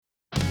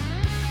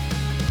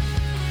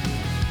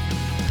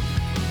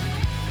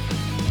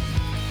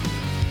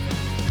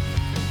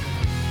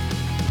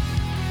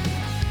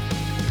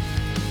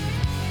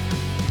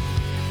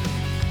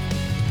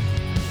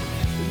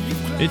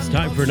It's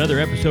time for another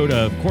episode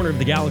of Corner of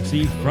the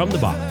Galaxy from the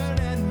Box,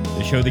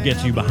 the show that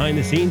gets you behind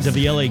the scenes of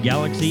the LA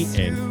Galaxy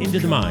and into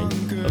the mind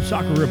of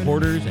soccer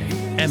reporters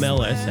and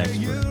MLS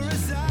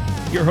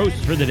experts. Your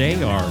hosts for the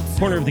day are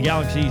Corner of the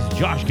Galaxy's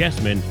Josh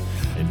Gessman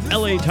and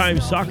LA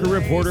Times soccer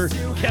reporter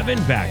Kevin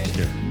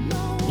Baxter.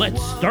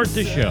 Let's start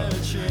the show.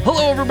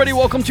 Hello, everybody.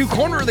 Welcome to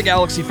Corner of the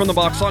Galaxy from the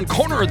Box on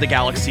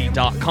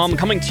cornerofthegalaxy.com.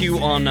 Coming to you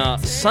on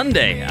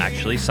Sunday,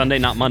 actually. Sunday,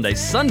 not Monday.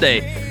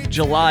 Sunday,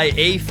 July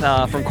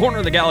 8th from Corner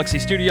of the Galaxy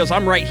Studios.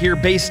 I'm right here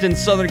based in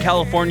Southern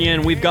California,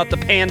 and we've got the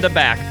Panda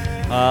back.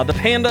 The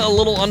Panda a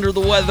little under the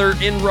weather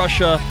in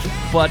Russia,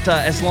 but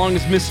as long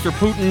as Mr.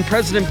 Putin,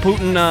 President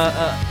Putin,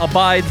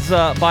 abides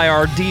by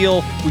our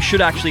deal, we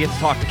should actually get to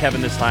talk to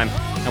Kevin this time,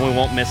 and we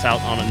won't miss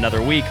out on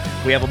another week.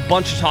 We have a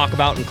bunch to talk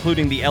about,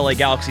 including the LA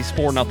Galaxy's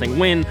 4-0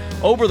 win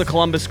over the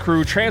Columbus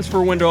Crew,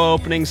 transfer window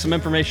opening, some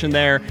information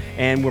there,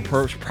 and we're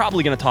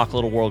probably going to talk a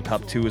little World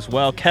Cup too as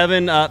well.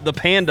 Kevin, the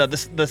Panda,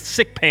 the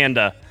sick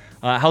Panda,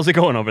 how's it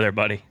going over there,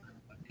 buddy?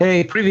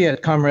 Hey,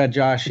 Privyet, Comrade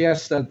Josh.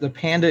 Yes, the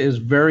Panda is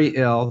very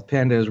ill. The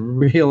Panda is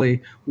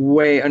really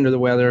way under the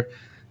weather.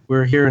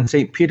 We're here in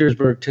St.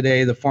 Petersburg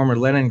today, the former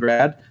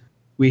Leningrad.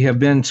 We have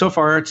been, so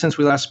far, since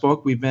we last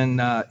spoke, we've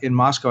been in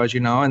Moscow, as you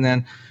know, and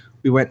then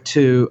we went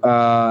to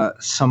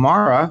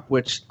Samara,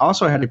 which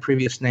also had a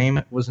previous name.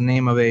 It was the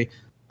name of a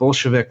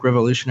Bolshevik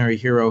revolutionary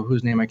hero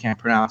whose name I can't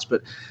pronounce,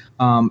 but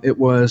it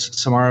was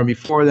Samara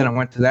before. Then it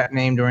went to that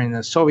name during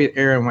the Soviet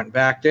era and went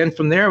back. Then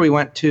from there, we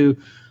went to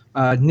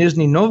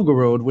Nizhny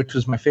Novgorod, which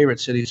was my favorite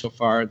city so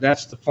far.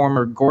 That's the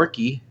former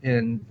Gorky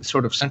in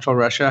sort of central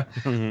Russia.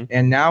 Mm-hmm.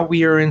 And now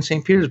we are in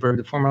St. Petersburg,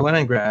 the former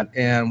Leningrad,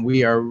 and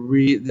we are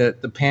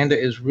the Panda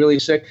is really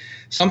sick.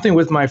 Something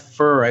with my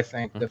fur, I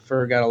think. The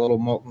fur got a little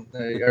molten,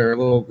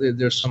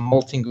 there's some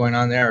molting going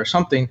on there or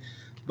something.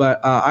 But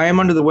I am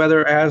under the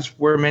weather, as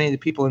were many of the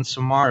people in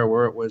Samara,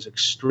 where it was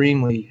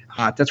extremely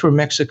hot. That's where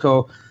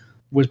Mexico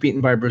was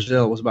beaten by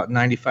Brazil. It was about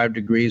 95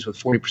 degrees with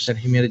 40%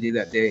 humidity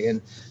that day.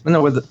 And I don't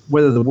know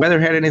whether the weather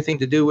had anything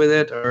to do with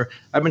it, or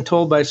I've been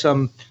told by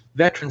some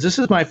veterans, this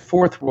is my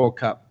fourth World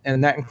Cup,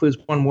 and that includes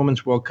one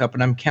Women's World Cup,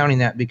 and I'm counting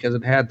that because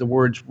it had the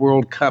words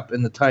World Cup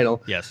in the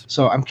title. Yes.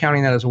 So I'm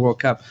counting that as a World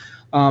Cup.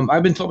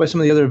 I've been told by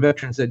some of the other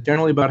veterans that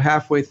generally about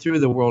halfway through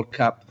the World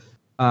Cup,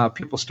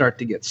 people start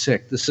to get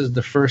sick. This is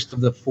the first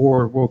of the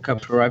 4 World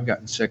Cups where I've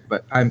gotten sick,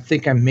 but I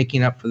think I'm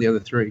making up for the other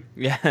 3.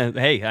 Yeah,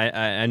 hey,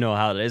 I know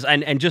how it is.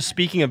 And just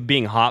speaking of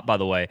being hot, by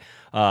the way,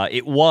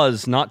 it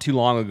was not too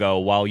long ago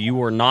while you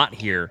were not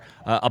here,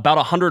 about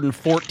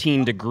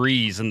 114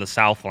 degrees in the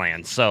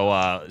Southland. So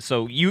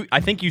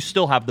I think you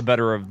still have the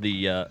better of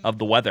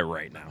the weather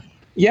right now.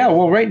 Yeah,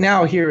 well, right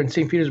now here in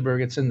St.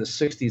 Petersburg, it's in the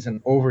 60s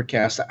and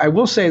overcast. I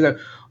will say that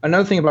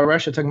another thing about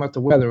Russia, talking about the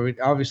weather,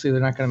 obviously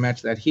they're not going to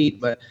match that heat,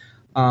 but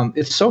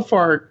it's so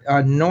far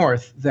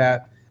north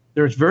that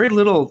there's very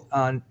little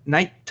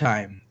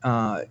nighttime,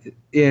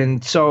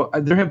 and so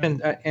there have been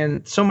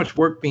and so much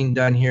work being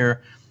done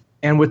here,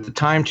 and with the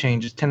time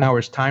change, it's 10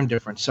 hours time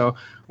difference. So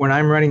when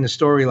I'm writing the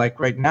story, like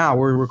right now,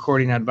 we're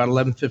recording at about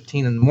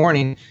 11:15 in the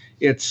morning.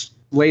 It's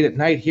late at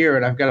night here,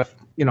 and I've got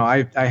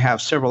I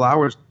have several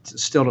hours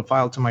still to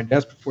file to my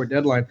desk before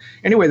deadline.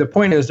 Anyway, the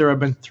point is there have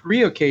been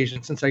 3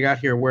 occasions since I got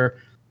here where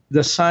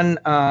the sun,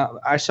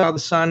 I saw the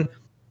sun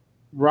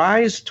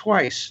rise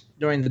twice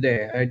during the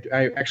day.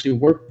 I actually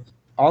worked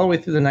all the way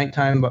through the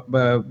nighttime,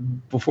 but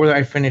before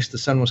I finished, the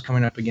sun was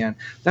coming up again.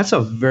 That's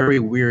a very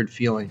weird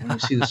feeling when you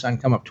see the sun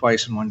come up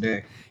twice in one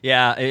day.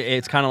 Yeah,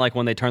 it's kind of like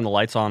when they turn the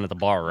lights on at the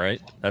bar,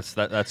 right? That's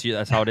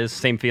how it is.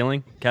 Same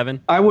feeling,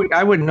 Kevin? I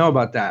wouldn't know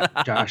about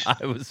that, Josh.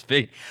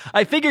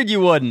 I figured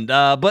you wouldn't.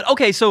 But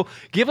okay, so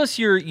give us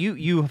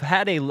you've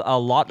had a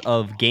lot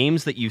of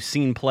games that you've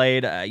seen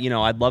played.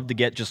 I'd love to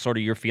get just sort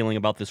of your feeling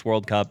about this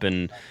World Cup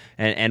and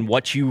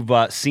what you've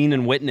seen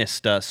and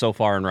witnessed so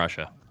far in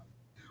Russia.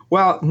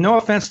 Well, no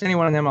offense to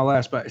anyone in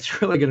MLS, but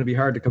it's really going to be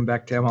hard to come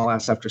back to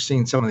MLS after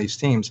seeing some of these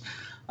teams.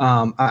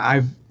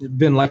 I've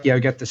been lucky. I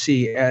got to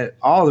see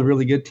all the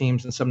really good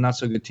teams and some not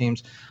so good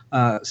teams.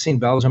 Seen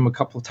Belgium a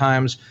couple of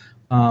times.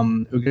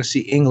 We're going to see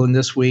England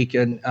this week,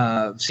 and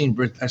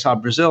I saw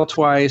Brazil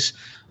twice,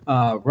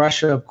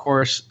 Russia, of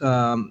course,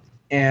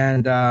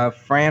 and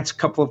France a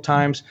couple of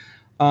times.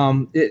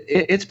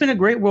 It's been a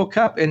great World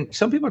Cup, and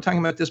some people are talking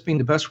about this being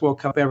the best World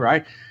Cup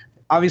ever.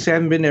 Obviously, I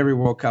haven't been to every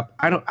World Cup.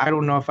 I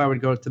don't know if I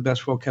would go to the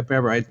best World Cup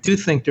ever. I do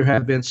think there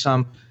have been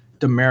some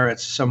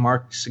demerits, some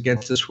marks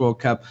against this World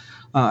Cup.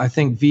 I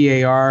think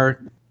VAR,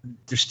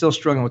 they're still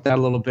struggling with that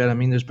a little bit. I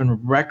mean, there's been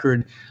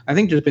I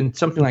think there's been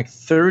something like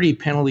 30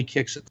 penalty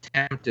kicks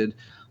attempted.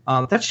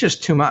 That's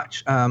just too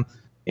much.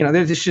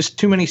 There's just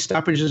too many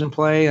stoppages in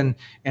play and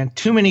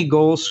too many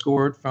goals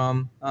scored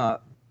from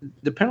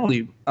the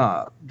penalty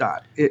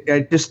dot.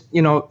 And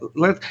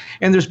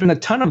there's been a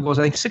ton of goals.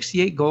 I think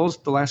 68 goals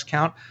at the last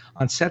count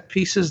on set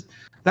pieces.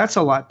 That's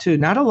a lot too.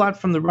 Not a lot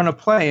from the run of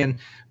play, and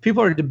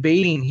people are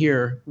debating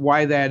here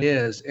why that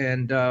is.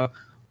 And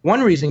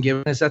one reason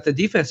given is that the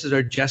defenses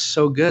are just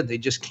so good; they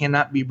just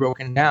cannot be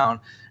broken down.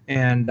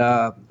 And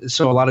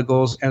so a lot of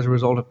goals as a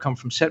result have come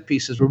from set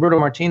pieces. Roberto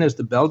Martinez,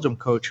 the Belgium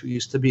coach, who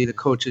used to be the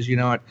coach, as you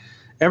know, at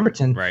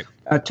Everton, right,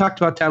 talked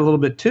about that a little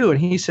bit too. And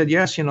he said,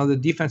 yes, the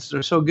defenses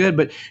are so good,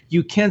 but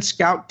you can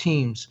scout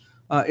teams.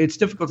 It's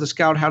difficult to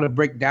scout how to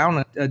break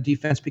down a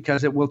defense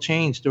because it will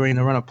change during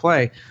the run of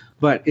play.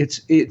 But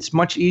it's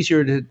much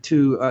easier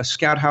to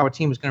scout how a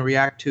team is going to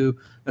react to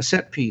a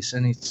set piece.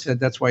 And he said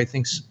that's why he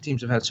thinks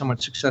teams have had so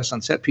much success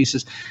on set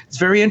pieces. It's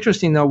very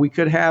interesting, though. We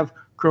could have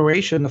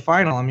Croatia in the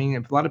final. I mean,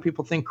 a lot of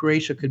people think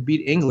Croatia could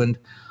beat England.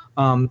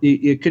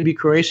 It could be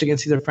Croatia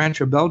against either France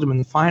or Belgium in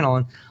the final.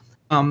 And,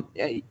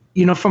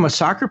 from a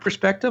soccer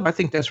perspective, I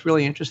think that's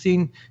really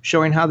interesting,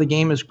 showing how the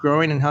game is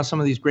growing and how some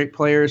of these great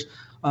players,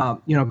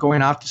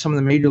 going off to some of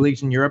the major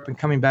leagues in Europe and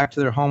coming back to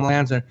their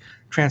homelands and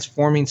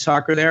transforming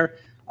soccer there.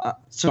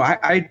 So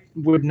I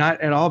would not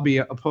at all be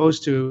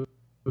opposed to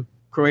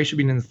Croatia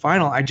being in the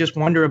final. I just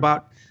wonder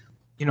about,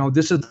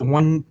 this is the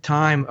one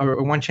time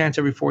or one chance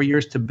every 4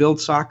 years to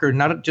build soccer,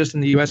 not just in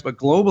the U.S., but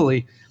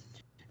globally.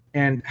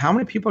 And how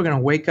many people are going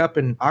to wake up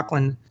in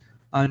Auckland,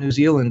 New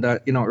Zealand,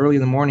 early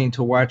in the morning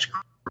to watch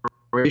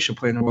Croatia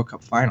play in the World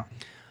Cup final?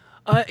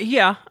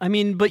 Yeah, I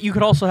mean, but you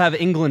could also have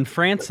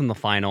England-France in the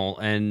final,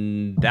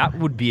 and that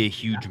would be a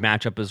huge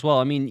matchup as well.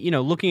 I mean,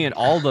 looking at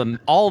all the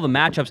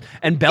matchups,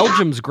 and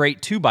Belgium's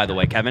great too, by the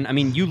way, Kevin. I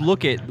mean, you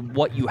look at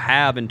what you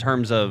have in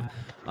terms of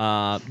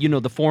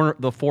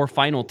the four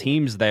final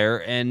teams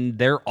there, and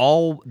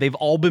they've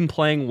all been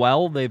playing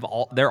well.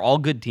 They're all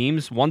good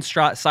teams. One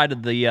side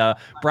of the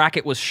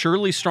bracket was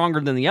surely stronger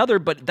than the other,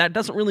 but that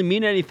doesn't really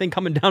mean anything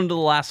coming down to the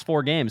last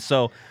 4 games.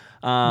 So.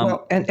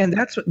 Well, and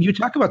that's what you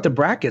talk about the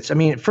brackets. I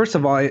mean, first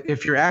of all,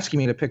 if you're asking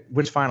me to pick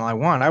which final I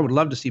want, I would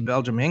love to see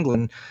Belgium,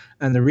 England,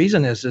 and the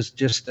reason is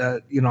just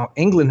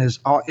England is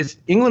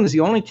the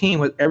only team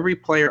with every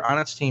player on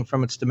its team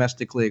from its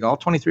domestic league. All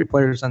 23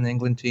 players on the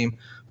England team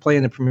play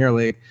in the Premier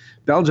League.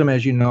 Belgium,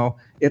 as you know,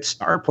 its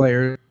star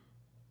players,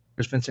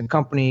 Vincent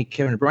Kompany,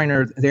 Kevin De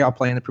Bruyne, they all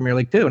play in the Premier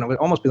League too, and it would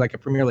almost be like a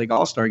Premier League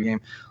All-Star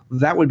game.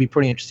 That would be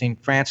pretty interesting.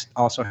 France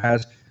also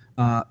has.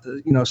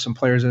 Some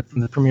players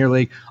from the Premier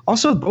League.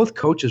 Also, both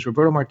coaches,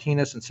 Roberto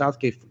Martinez and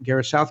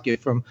Gareth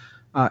Southgate from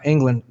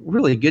England,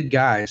 really good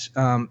guys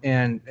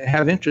and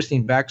have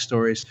interesting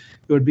backstories.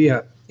 It would be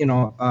a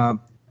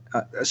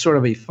sort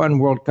of a fun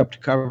World Cup to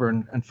cover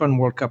and fun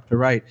World Cup to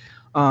write.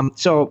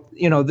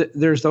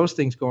 There's those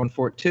things going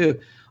for it too.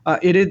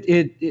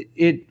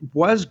 It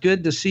was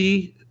good to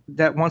see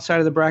that one side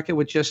of the bracket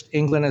with just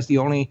England as the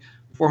only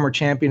former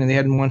champion, and they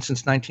hadn't won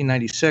since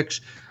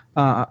 1996.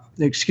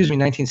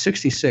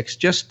 1966,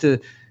 just to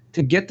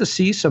get to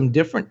see some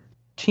different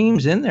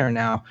teams in there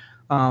now.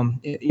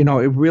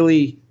 It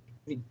really,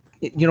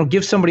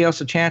 gives somebody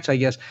else a chance, I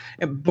guess.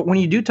 But when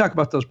you do talk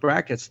about those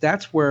brackets,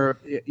 that's where,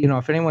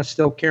 if anyone's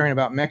still caring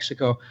about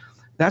Mexico,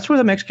 that's where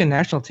the Mexican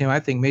national team, I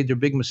think, made their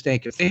big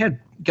mistake. If they had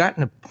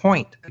gotten a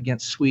point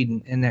against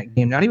Sweden in that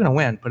game, not even a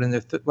win, but in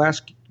the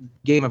last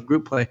game of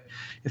group play,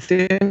 if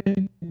they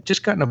had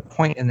just gotten a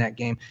point in that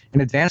game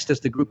and advanced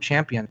as the group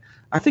champion,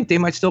 I think they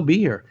might still be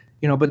here.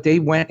 But they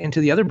went into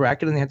the other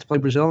bracket and they had to play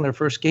Brazil in their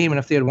first game. And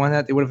if they had won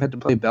that, they would have had to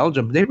play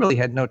Belgium. They really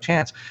had no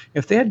chance.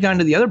 If they had gone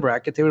to the other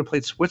bracket, they would have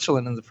played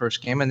Switzerland in the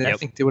first game, and I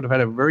think they would have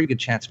had a very good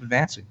chance of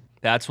advancing.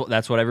 That's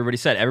what everybody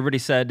said. Everybody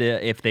said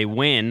if they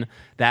win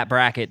that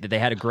bracket, that they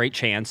had a great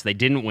chance. They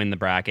didn't win the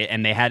bracket,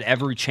 and they had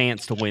every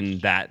chance to win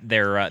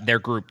their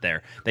group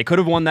there. They could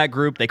have won that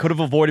group. They could have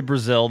avoided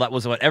Brazil. That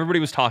was what everybody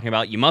was talking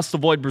about. You must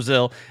avoid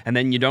Brazil, and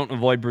then you don't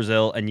avoid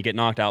Brazil, and you get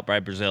knocked out by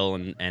Brazil,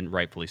 and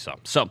rightfully so.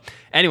 So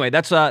anyway,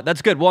 that's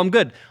good. Well, I'm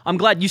good. I'm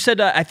glad you said.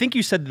 I think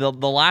you said the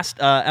last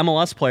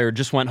MLS player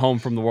just went home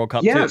from the World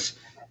Cup. Yes. Too.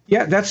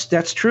 Yeah,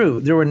 that's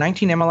true. There were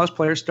 19 MLS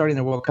players starting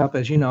the World Cup.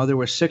 As you know, there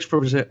were 6 for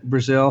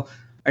Brazil,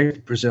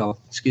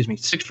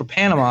 6 for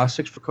Panama,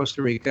 6 for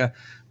Costa Rica.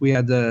 We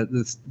had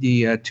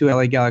the 2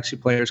 LA Galaxy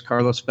players,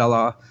 Carlos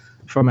Vela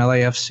from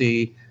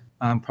LAFC.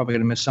 I'm probably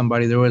going to miss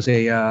somebody. There was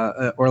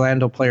a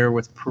Orlando player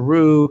with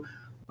Peru.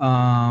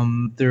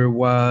 There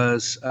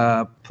was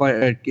a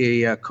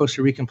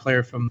Costa Rican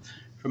player from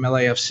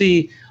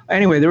LAFC.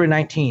 Anyway, there were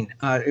 19.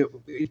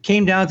 It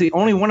came down to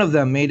only one of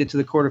them made it to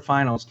the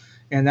quarterfinals.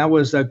 And that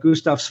was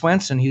Gustav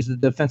Svensson. He's the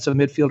defensive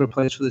midfielder,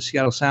 plays for the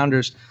Seattle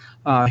Sounders.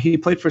 He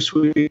played for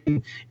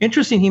Sweden.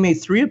 Interesting, he made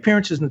 3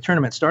 appearances in the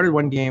tournament, started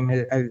 1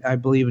 game, I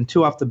believe, and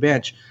 2 off the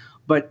bench.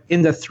 But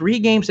in the 3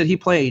 games that he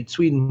played,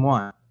 Sweden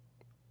won.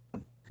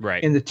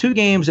 Right. In the 2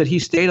 games that he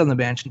stayed on the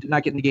bench and did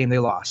not get in the game, they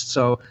lost.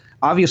 So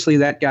obviously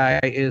that guy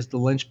is the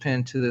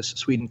linchpin to this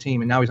Sweden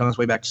team, and now he's on his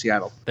way back to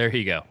Seattle. There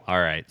you go. All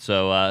right.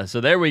 So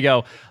there we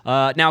go.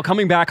 Now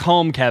coming back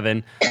home,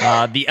 Kevin,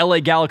 the LA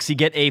Galaxy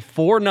get a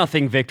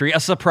 4-0 victory. A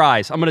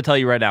surprise. I'm going to tell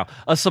you right now.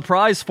 A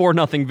surprise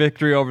 4-0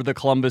 victory over the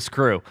Columbus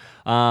Crew.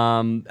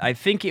 I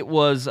think it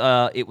was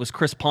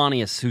Chris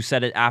Pontius who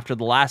said it after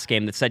the last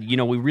game that said,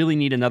 we really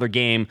need another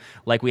game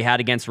like we had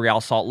against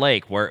Real Salt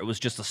Lake, where it was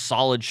just a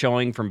solid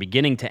showing from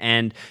beginning to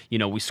end.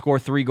 We score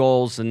 3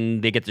 goals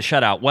and they get the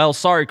shutout. Well,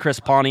 sorry, Chris Chris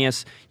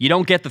Pontius. You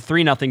don't get the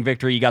 3-0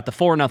 victory. You got the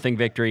 4-0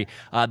 victory.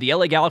 The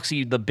LA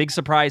Galaxy, the big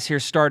surprise here,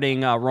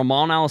 starting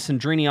Ramon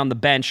Alessandrini on the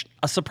bench.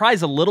 A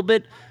surprise a little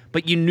bit,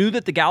 but you knew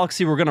that the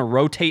Galaxy were going to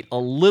rotate a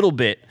little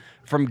bit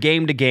from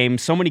game to game.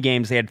 So many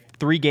games. They had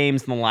 3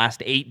 games in the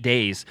last 8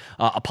 days.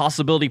 A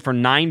possibility for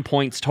 9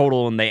 points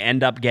total, and they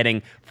end up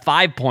getting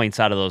 5 points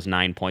out of those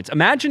 9 points.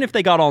 Imagine if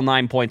they got all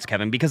 9 points,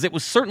 Kevin, because it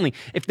was certainly,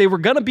 if they were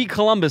going to beat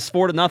Columbus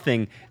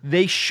 4-0,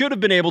 they should have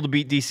been able to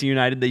beat DC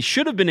United. They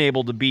should have been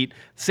able to beat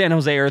San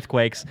Jose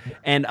Earthquakes.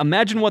 And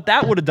imagine what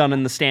that would have done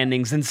in the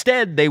standings.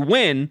 Instead, they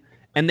win,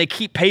 and they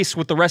keep pace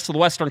with the rest of the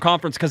Western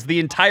Conference because the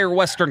entire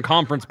Western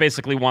Conference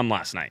basically won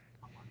last night.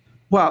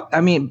 Well,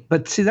 I mean,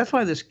 but see, that's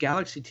why this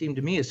Galaxy team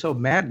to me is so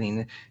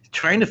maddening.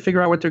 Trying to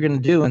figure out what they're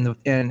going to do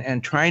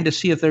and trying to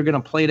see if they're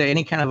going to play to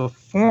any kind of a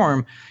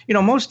form. You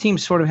know, most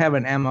teams sort of have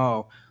an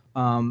MO.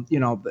 You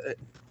know,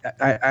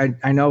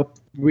 I know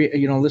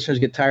listeners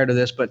get tired of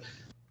this, but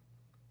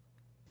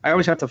I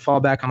always have to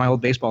fall back on my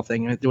old baseball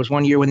thing. There was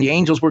one year when the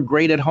Angels were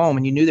great at home,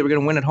 and you knew they were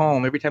going to win at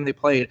home. Every time they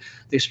played,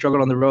 they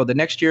struggled on the road. The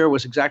next year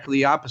was exactly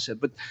the opposite.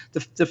 But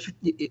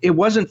it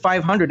wasn't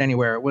 500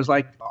 anywhere. It was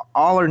like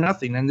all or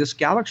nothing. And this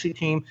Galaxy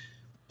team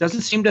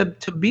doesn't seem to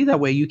be that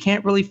way. You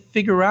can't really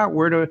figure out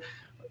where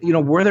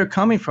they're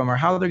coming from or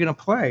how they're going to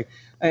play.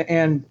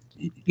 And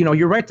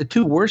you're right. The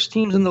 2 worst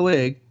teams in the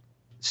league,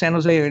 San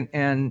Jose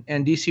and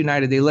DC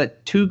United, they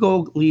let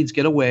 2-goal leads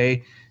get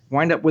away.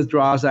 Wind up with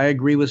draws. I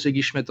agree with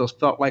Ziggy Schmidt. Those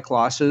felt like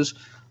losses,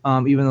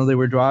 even though they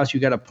were draws. You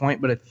got a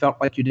point, but it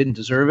felt like you didn't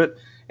deserve it.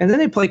 And then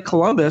they played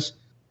Columbus,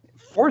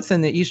 4th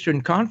in the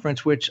Eastern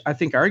Conference, which I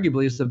think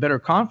arguably is the better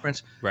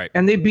conference. Right.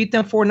 And they beat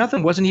them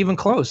 4-0. Wasn't even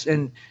close.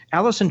 And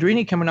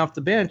Alessandrini coming off the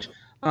bench,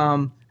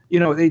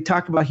 they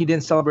talk about he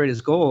didn't celebrate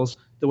his goals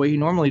the way he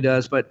normally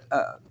does, but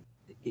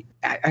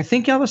I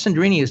think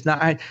Alessandrini is not.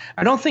 I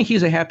don't think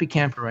he's a happy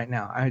camper right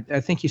now.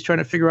 I think he's trying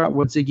to figure out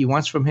what Ziggy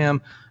wants from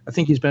him. I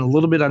think he's been a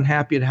little bit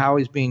unhappy at how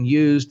he's being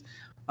used.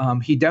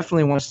 He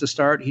definitely wants to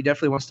start. He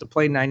definitely wants to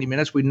play 90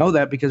 minutes. We know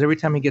that because every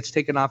time he gets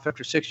taken off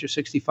after 60 or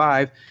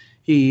 65,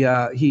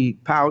 he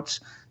pouts.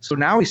 So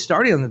now he's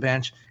starting on the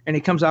bench, and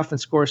he comes off and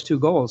scores 2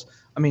 goals.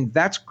 I mean,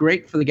 that's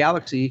great for the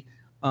Galaxy.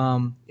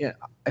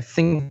 I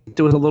think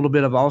there was a little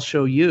bit of "I'll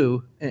show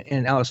you"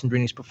 in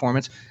Alessandrini's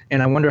performance,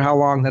 and I wonder how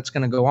long that's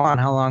going to go on,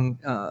 how long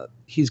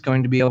he's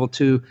going to be able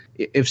to,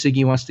 if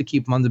Ziggy wants to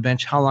keep him on the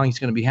bench, how long he's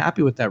going to be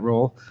happy with that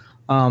role.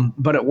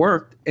 But it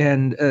worked,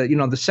 and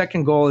the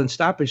second goal in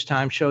stoppage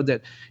time showed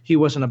that he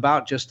wasn't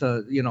about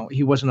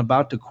he wasn't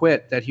about to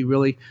quit, that he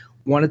really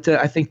wanted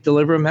to, I think,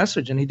 deliver a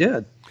message, and he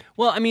did.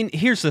 Well, I mean,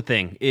 here's the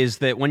thing, is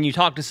that when you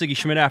talk to Ziggy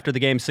Schmidt after the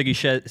game,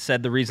 Ziggy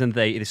said the reason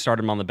they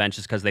started him on the bench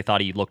is because they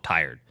thought he looked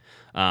tired.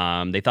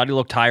 They thought he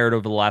looked tired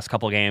over the last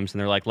couple of games,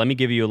 and they're like, let me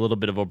give you a little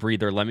bit of a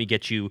breather. Let me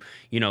get you,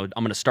 I'm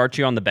going to start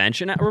you on the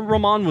bench. And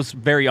Ramon was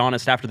very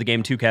honest after the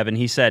game too, Kevin.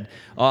 He said,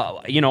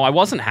 I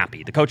wasn't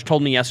happy. The coach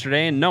told me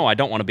yesterday, and no, I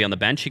don't want to be on the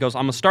bench. He goes,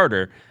 I'm a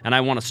starter, and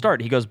I want to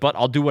start. He goes, but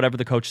I'll do whatever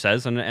the coach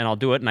says, and I'll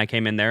do it. And I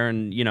came in there,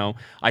 and,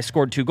 I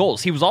scored 2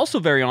 goals. He was also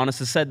very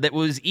honest and said that it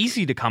was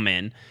easy to come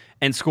in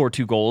and score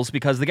 2 goals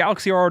because the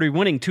Galaxy are already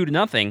winning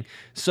 2-0.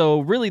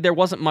 So really there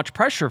wasn't much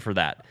pressure for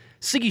that.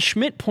 Ziggy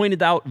Schmidt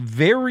pointed out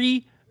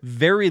very,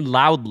 very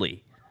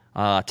loudly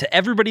to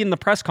everybody in the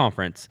press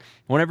conference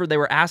whenever they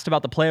were asked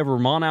about the play of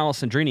Ramon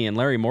Alessandrini, and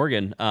Larry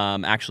Morgan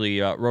actually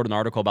wrote an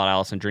article about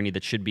Alessandrini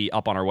that should be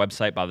up on our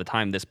website by the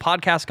time this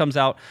podcast comes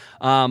out.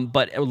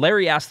 But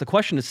Larry asked the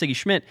question to Ziggy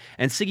Schmidt,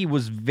 and Ziggy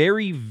was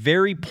very,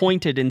 very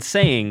pointed in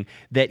saying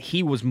that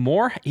he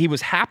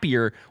was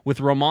happier with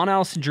Ramon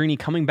Alessandrini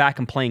coming back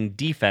and playing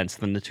defense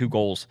than the 2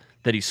 goals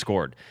that he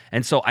scored.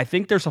 And so I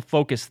think there's a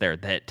focus there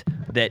that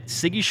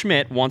Ziggy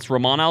Schmidt wants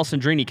Ramon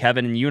Alessandrini,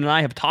 Kevin, and you and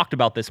I have talked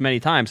about this many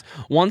times,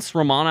 wants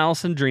Ramon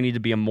Alessandrini to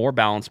be a more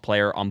balanced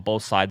player on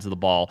both sides of the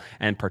ball,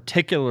 and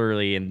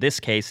particularly in this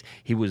case,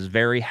 he was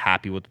very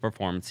happy with the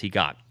performance he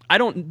got.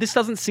 This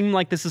doesn't seem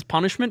like this is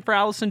punishment for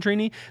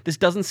Alessandrini. This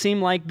doesn't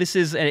seem like this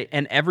is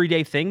an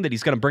everyday thing that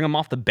he's going to bring him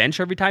off the bench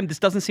every time. This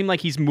doesn't seem like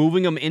he's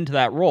moving him into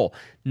that role.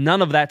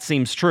 None of that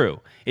seems true.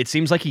 It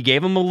seems like he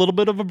gave him a little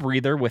bit of a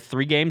breather with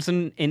 3 games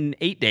in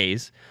 8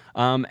 days.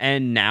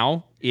 And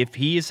now, if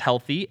he is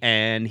healthy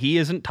and he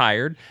isn't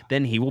tired,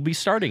 then he will be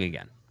starting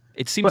again.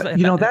 It seems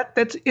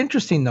that's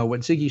interesting, though,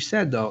 what Ziggy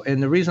said, though.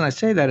 And the reason I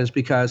say that is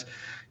because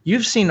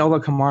you've seen Ola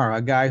Kamara,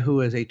 a guy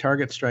who is a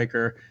target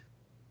striker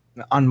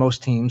on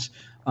most teams,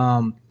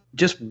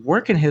 just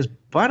working his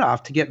butt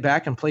off to get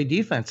back and play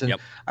defense. And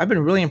I've been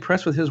really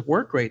impressed with his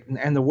work rate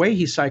and the way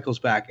he cycles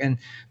back and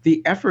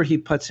the effort he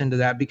puts into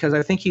that, because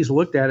I think he's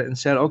looked at it and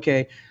said,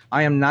 okay,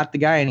 I am not the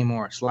guy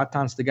anymore.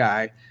 Zlatan's the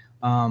guy.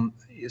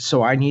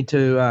 So I need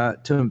to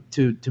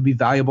be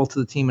valuable to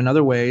the team in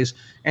other ways.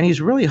 And he's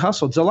really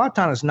hustled.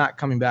 Zlatan is not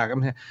coming back.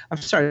 I'm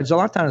sorry.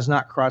 Zlatan is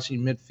not crossing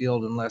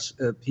midfield unless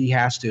he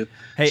has to.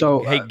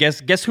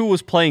 Guess who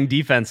was playing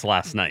defense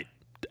last night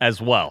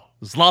as well?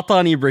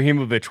 Zlatan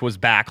Ibrahimovic was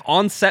back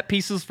on set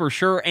pieces for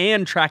sure,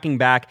 and tracking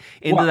back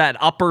into that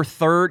upper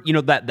third,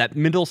 that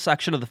middle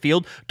section of the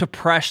field to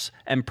press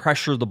and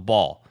pressure the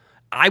ball.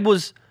 I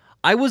was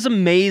I was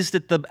amazed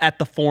at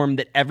the form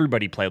that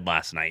everybody played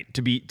last night.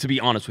 To be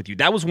honest with you,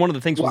 that was one of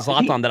the things with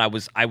Zlatan that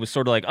I was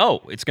sort of like,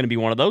 oh, it's going to be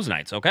one of those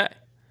nights. Okay.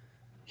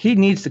 He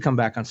needs to come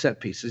back on set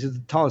pieces. He's the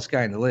tallest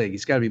guy in the league.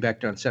 He's got to be back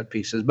there on set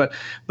pieces. But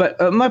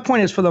my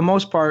point is, for the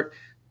most part,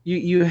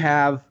 you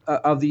have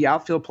of the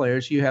outfield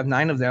players, you have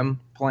 9 of them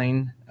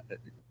playing.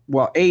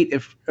 Well, 8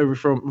 if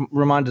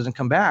Roman doesn't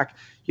come back.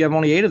 You have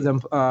only 8 of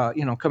them,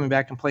 coming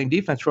back and playing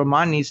defense.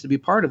 Roman needs to be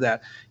part of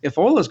that. If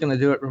Ola's going to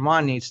do it,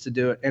 Roman needs to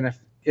do it. And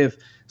if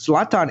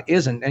Zlatan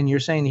isn't, and you're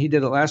saying he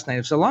did it last night,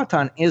 if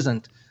Zlatan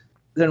isn't,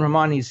 then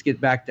Roman needs to get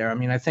back there. I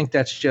mean, I think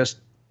that's just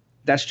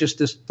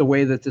the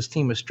way that this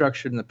team is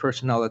structured and the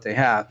personnel that they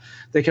have.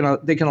 They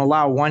can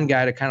allow one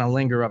guy to kind of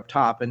linger up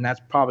top, and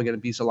that's probably going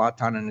to be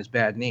Zlatan and his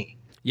bad knee.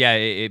 Yeah,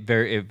 it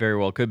very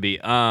well could be.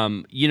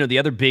 The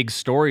other big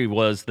story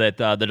was that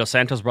the Dos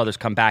Santos brothers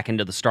come back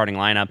into the starting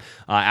lineup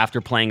after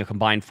playing a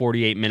combined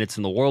 48 minutes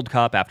in the World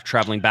Cup. After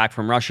traveling back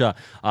from Russia,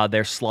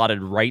 they're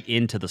slotted right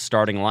into the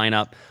starting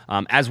lineup,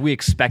 as we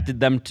expected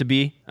them to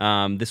be.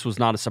 This was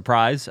not a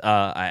surprise,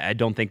 I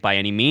don't think, by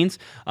any means.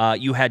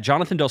 You had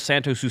Jonathan Dos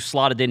Santos, who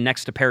slotted in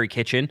next to Perry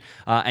Kitchen,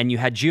 and you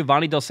had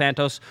Giovanni Dos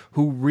Santos,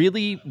 who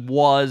really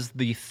was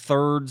the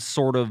third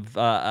sort of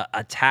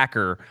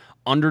attacker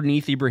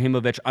underneath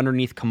Ibrahimovic,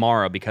 underneath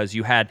Kamara, because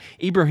you had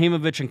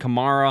Ibrahimovic and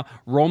Kamara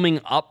roaming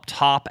up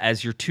top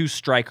as your 2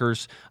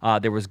 strikers.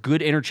 There was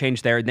good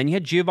interchange there. Then you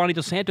had Giovanni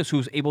Dos Santos, who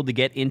was able to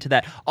get into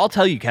that. I'll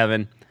tell you,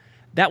 Kevin,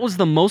 that was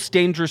the most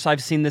dangerous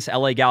I've seen this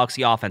LA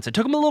Galaxy offense. It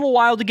took them a little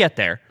while to get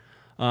there.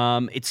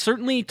 It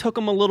certainly took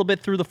them a little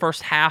bit through the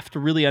first half to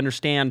really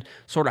understand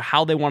sort of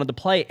how they wanted to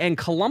play. And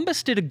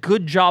Columbus did a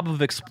good job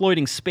of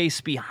exploiting space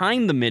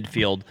behind the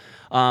midfield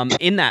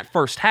in that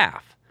first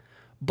half.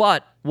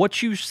 But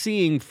what you're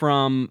seeing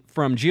from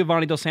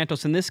Giovanni Dos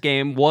Santos in this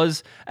game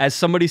was, as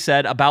somebody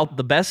said, about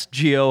the best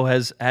Gio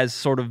has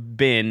sort of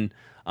been,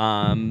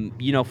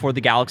 for the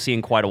Galaxy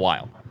in quite a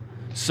while.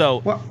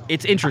 So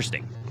it's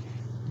interesting.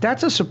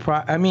 That's a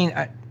surprise. I mean,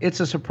 it's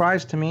a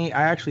surprise to me.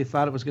 I actually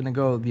thought it was going to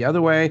go the other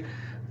way,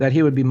 that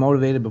he would be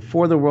motivated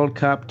before the World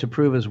Cup to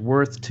prove his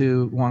worth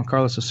to Juan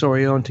Carlos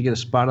Osorio and to get a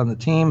spot on the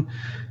team.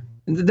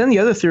 And then the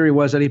other theory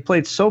was that he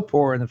played so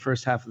poor in the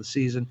first half of the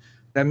season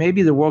that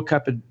maybe the World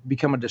Cup had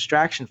become a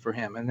distraction for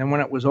him. And then when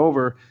it was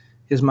over,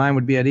 his mind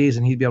would be at ease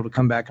and he'd be able to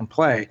come back and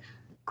play.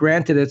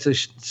 Granted, it's a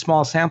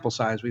small sample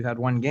size. We've had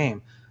 1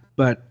 game.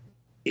 But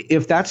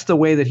if that's the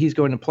way that he's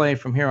going to play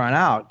from here on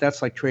out,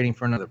 that's like trading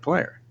for another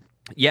player.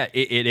 Yeah,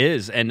 it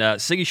is. And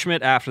Sigi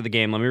Schmidt, after the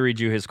game, let me read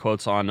you his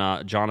quotes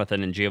on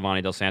Jonathan and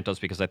Giovanni Dos Santos,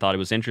 because I thought it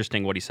was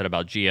interesting what he said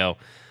about Gio.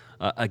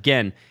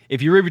 Again,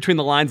 if you read between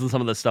the lines on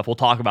some of this stuff, we'll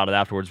talk about it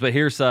afterwards. But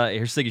here's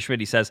Sigi Schmidt.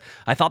 He says,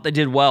 "I thought they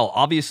did well.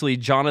 Obviously,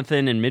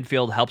 Jonathan in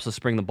midfield helps us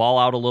bring the ball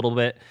out a little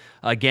bit.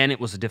 Again, it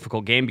was a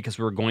difficult game because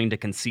we were going to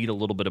concede a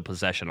little bit of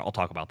possession." I'll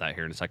talk about that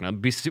here in a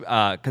second.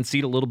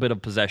 Concede a little bit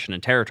of possession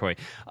and territory.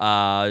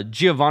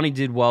 Giovanni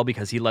did well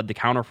because he led the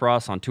counter for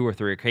us on 2 or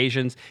 3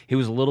 occasions. He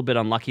was a little bit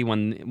unlucky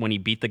when he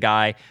beat the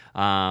guy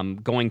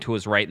going to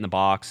his right in the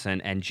box,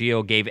 and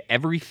Gio gave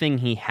everything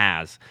he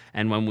has.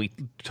 And when we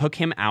took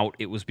him out,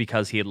 it was because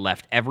he had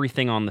left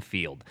everything on the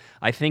field.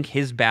 I think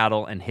his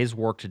battle and his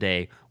work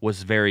today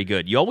was very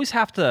good. You always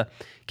have to,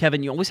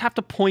 Kevin,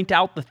 point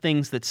out the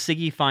things that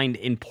Sigi find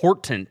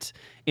important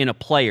in a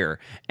player,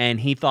 and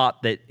he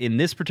thought that in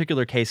this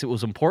particular case, it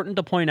was important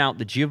to point out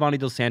that Giovanni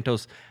Dos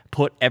Santos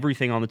put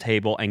everything on the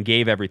table and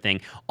gave everything,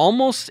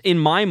 almost in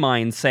my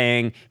mind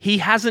saying, he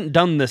hasn't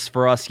done this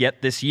for us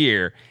yet this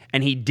year,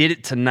 and he did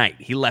it tonight.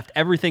 He left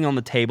everything on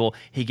the table.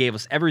 He gave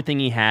us everything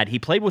he had. He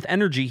played with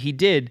energy. He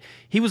did.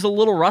 He was a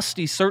little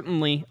rusty,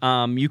 certainly.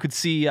 You could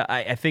see,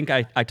 I think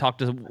I talked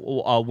to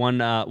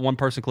one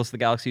person close to the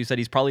Galaxy who said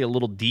he's probably a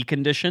little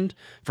deconditioned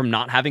from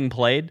not having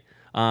played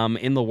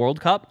in the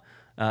World Cup.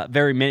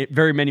 Very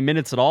many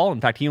minutes at all. In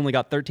fact, he only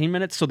got 13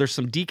 minutes, so there's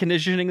some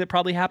deconditioning that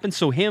probably happened.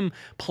 So him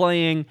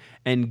playing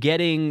and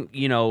getting,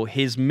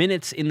 his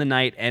minutes in the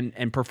night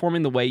and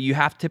performing the way, you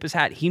have to tip his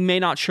hat. He may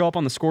not show up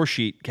on the score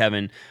sheet,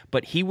 Kevin,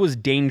 but he was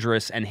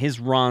dangerous, and his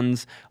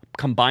runs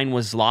combined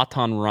with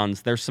Zlatan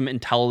runs, there's some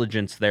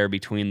intelligence there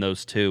between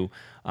those two.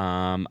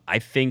 I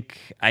think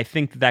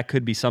that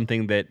could be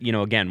something that,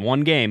 again,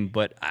 1 game,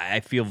 but I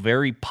feel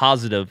very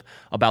positive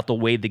about the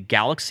way the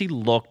Galaxy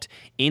looked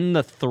in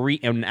the 3,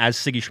 and as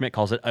Sigi Schmidt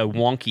calls it, a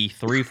wonky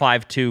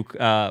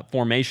 3-5-2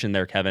 formation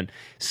there, Kevin,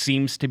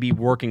 seems to be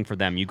working for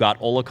them. You got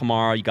Ola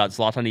Kamara, you got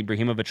Zlatan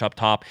Ibrahimovic up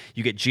top,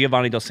 you get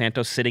Giovanni Dos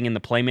Santos sitting in the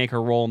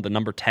playmaker role, the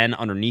number 10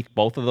 underneath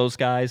both of those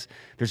guys.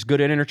 There's good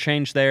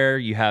interchange there.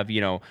 You have,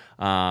 you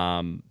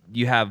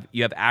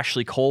have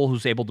Ashley Cole,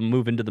 who's able to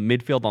move into the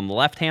midfield on the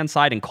left-hand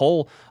side, and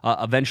Cole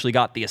eventually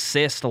got the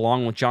assist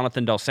along with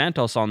Jonathan Dos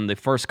Santos on the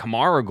first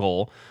Kamara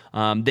goal.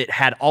 that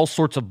had all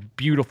sorts of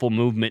beautiful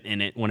movement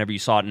in it whenever you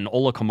saw it. And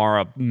Ola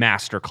Kamara,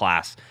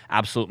 masterclass,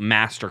 absolute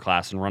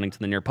masterclass in running to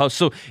the near post.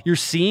 So you're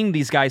seeing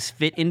these guys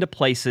fit into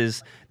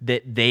places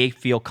that they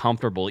feel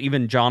comfortable.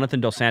 Even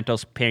Jonathan Dos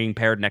Santos being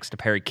paired next to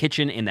Perry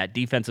Kitchen in that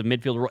defensive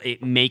midfield role,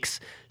 it makes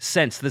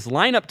sense. This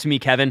lineup to me,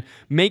 Kevin,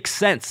 makes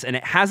sense, and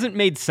it hasn't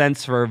made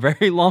sense for a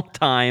very long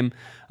time.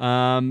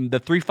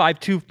 The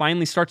 3-5-2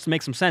 finally starts to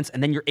make some sense,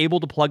 and then you're able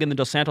to plug in the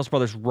Dos Santos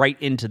brothers right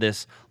into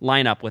this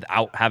lineup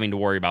without having to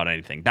worry about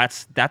anything.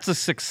 That's a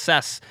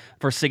success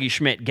for Sigi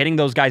Schmid. Getting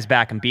those guys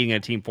back and beating a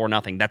team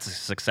 4-0, that's a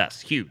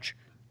success. Huge.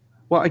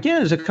 Well, again,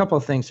 there's a couple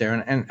of things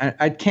there, and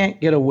I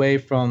can't get away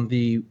from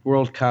the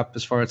World Cup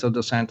as far as the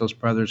Dos Santos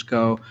brothers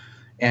go,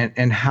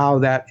 and how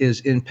that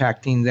is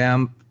impacting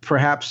them,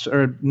 perhaps,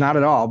 or not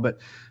at all, but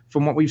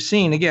from what we've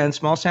seen, again,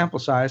 small sample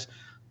size,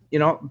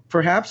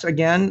 perhaps,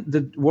 again,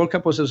 the World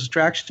Cup was a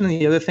distraction. And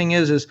the other thing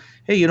is,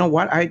 hey, you know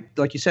what? I,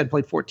 like you said,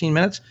 played 14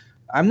 minutes.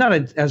 I'm not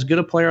as good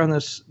a player on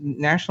this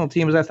national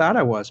team as I thought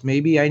I was.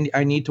 Maybe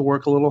I need to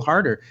work a little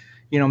harder.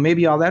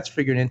 Maybe all that's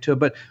figured into it.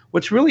 But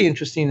what's really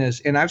interesting is,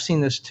 and I've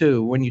seen this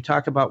too, when you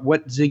talk about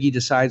what Ziggy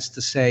decides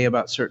to say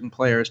about certain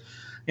players,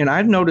 and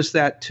I've noticed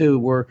that too,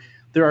 where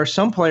there are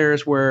some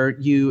players where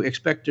you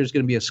expect there's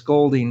going to be a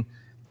scolding,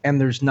 and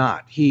there's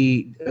not.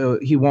 He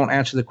won't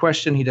answer the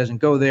question. He doesn't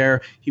go there.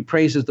 He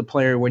praises the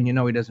player when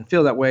he doesn't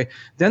feel that way.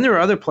 Then there are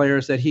other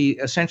players that he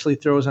essentially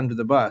throws under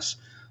the bus,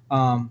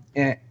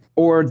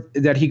 or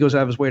that he goes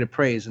out of his way to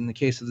praise. In the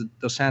case of the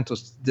Dos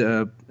Santos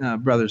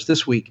brothers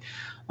this week.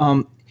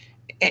 There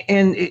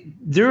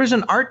is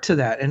an art to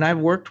that. And I've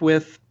worked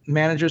with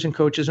managers and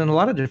coaches in a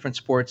lot of different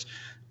sports.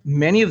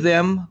 Many of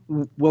them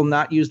will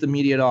not use the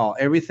media at all.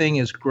 Everything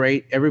is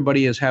great.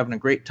 Everybody is having a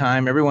great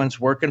time. Everyone's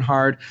working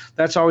hard.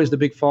 That's always the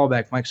big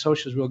fallback. Mike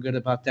Scioscia is real good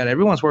about that.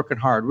 Everyone's working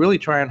hard, really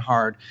trying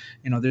hard.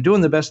 They're doing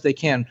the best they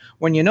can.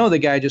 When the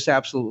guy just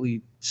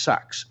absolutely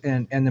sucks,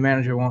 and the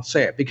manager won't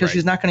say it because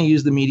he's not going to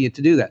use the media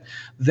to do that.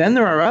 Then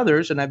there are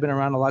others, and I've been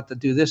around a lot that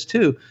do this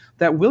too,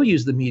 that will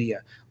use the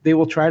media. They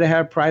will try to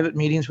have private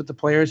meetings with the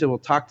players. They will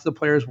talk to the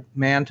players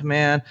man to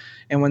man.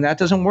 And when that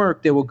doesn't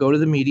work, they will go to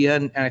the media.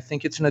 And I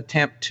think it's an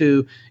attempt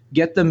to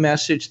get the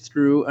message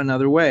through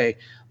another way.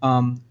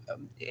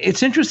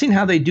 It's interesting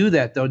how they do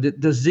that, though.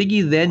 Does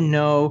Ziggy then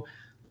know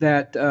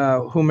that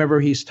whomever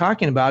he's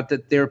talking about,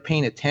 that they're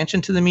paying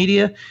attention to the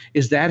media?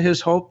 Is that his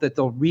hope, that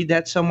they'll read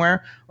that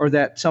somewhere, or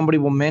that somebody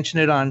will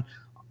mention it on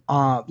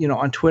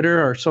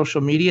Twitter or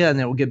social media, and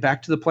then we'll get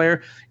back to the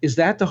player? Is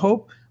that the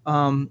hope?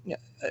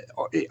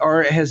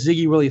 Or has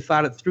Ziggy really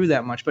thought it through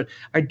that much? But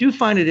I do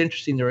find it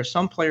interesting. There are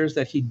some players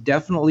that he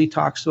definitely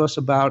talks to us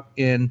about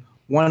in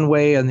one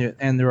way, and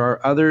there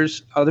are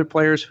other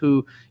players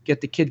who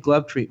get the kid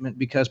glove treatment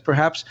because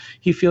perhaps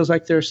he feels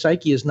like their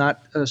psyche is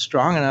not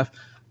strong enough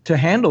to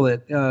handle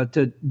it,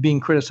 to being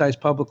criticized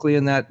publicly,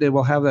 and that it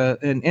will have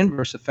an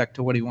inverse effect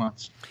to what he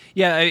wants.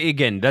 Yeah,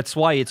 again, that's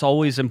why it's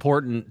always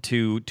important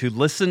to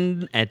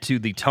listen to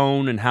the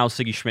tone and how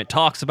Sigi Schmid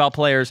talks about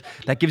players.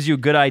 That gives you a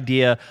good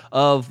idea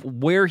of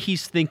where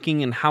he's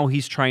thinking and how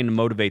he's trying to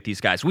motivate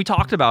these guys. We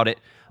talked about it,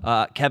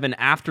 Kevin,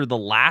 after the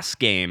last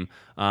game,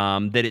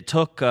 that it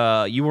took,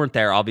 you weren't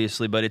there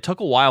obviously, but it took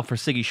a while for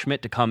Sigi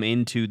Schmid to come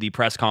into the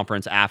press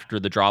conference after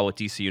the draw with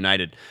DC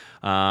United.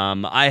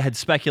 I had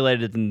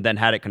speculated and then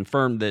had it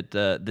confirmed that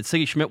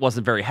Sigi Schmid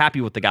wasn't very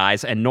happy with the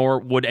guys, and nor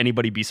would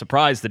anybody be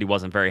surprised that he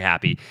wasn't very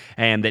happy,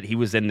 and that he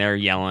was in there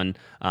yelling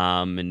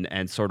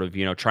and sort of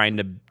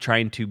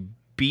trying to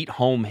beat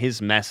home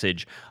his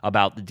message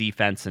about the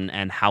defense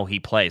and how he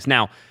plays.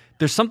 Now,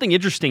 there's something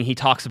interesting he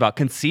talks about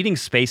conceding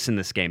space in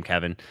this game,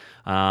 Kevin,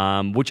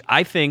 which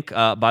I think,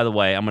 by the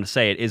way, I'm going to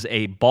say it, is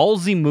a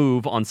ballsy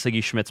move on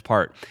Sigi Schmid's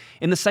part.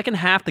 In the second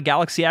half, the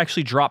Galaxy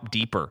actually dropped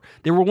deeper.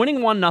 They were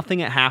winning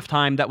 1-0 at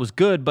halftime. That was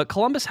good, but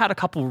Columbus had a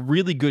couple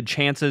really good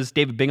chances.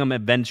 David Bingham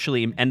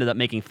eventually ended up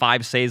making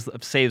 5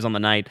 saves on the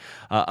night.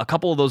 A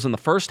couple of those in the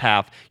first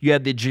half. You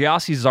had the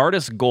Gyasi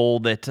Zardes goal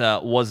that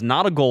was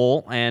not a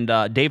goal, and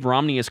Dave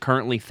Romney is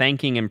currently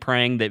thanking and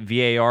praying that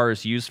VAR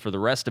is used for the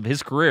rest of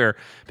his career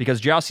because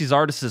Gyasi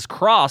Zardes'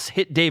 cross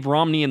hit Dave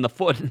Romney in the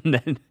foot and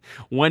then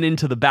went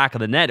into the back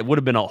of the net. It would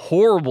have been a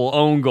horrible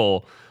own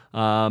goal.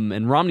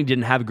 And Romney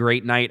didn't have a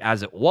great night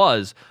as it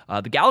was.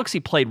 The Galaxy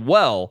played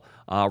well.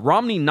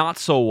 Romney not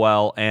so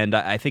well, and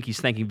I think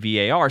he's thanking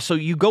VAR. So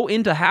you go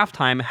into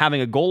halftime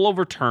having a goal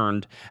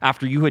overturned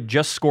after you had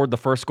just scored the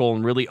first goal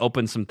and really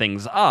opened some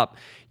things up.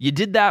 You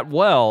did that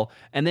well,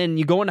 and then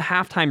you go into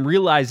halftime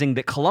realizing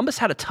that Columbus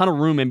had a ton of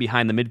room in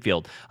behind the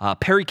midfield.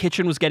 Perry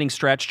Kitchen was getting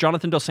stretched.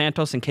 Jonathan Dos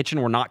Santos and Kitchen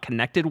were not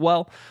connected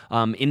well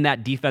in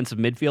that defensive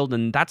midfield,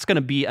 and that's going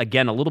to be,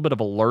 again, a little bit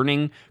of a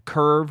learning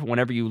curve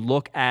whenever you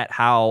look at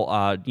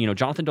how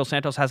Jonathan Dos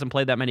Santos hasn't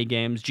played that many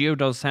games. Gio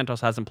Dos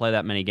Santos hasn't played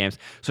that many games.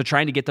 So trying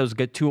trying to get those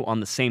two on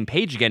the same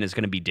page again is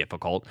going to be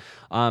difficult.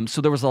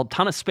 So there was a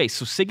ton of space.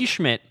 So Sigi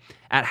Schmidt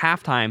at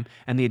halftime,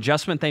 and the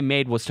adjustment they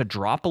made was to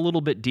drop a little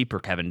bit deeper,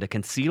 Kevin, to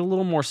concede a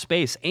little more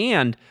space,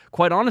 and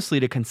quite honestly,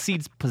 to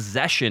concede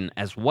possession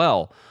as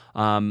well.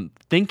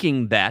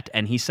 Thinking that,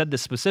 and he said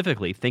this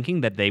specifically,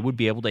 thinking that they would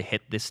be able to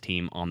hit this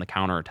team on the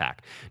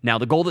counterattack. Now,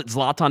 the goal that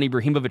Zlatan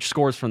Ibrahimovic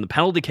scores from the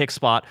penalty kick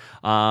spot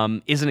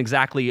isn't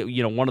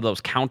exactly one of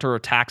those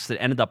counterattacks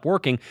that ended up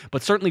working,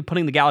 but certainly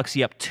putting the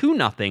Galaxy up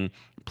 2-0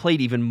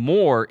 played even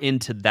more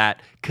into that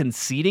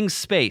conceding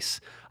space,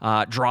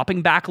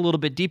 dropping back a little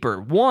bit deeper.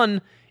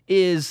 One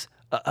is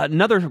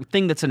another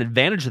thing that's an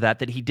advantage of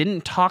that he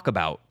didn't talk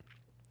about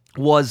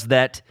was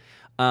that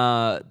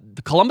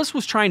Columbus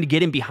was trying to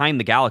get in behind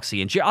the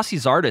Galaxy, and Gyasi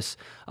Zardes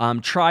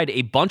tried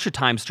a bunch of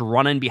times to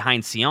run in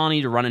behind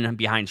Siani, to run in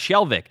behind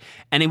Skjelvik,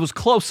 and it was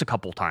close a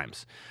couple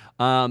times.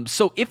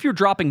 So if you're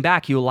dropping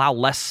back, you allow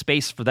less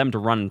space for them to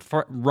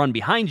run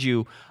behind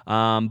you,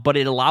 but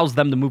it allows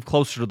them to move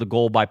closer to the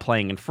goal by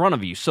playing in front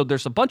of you. So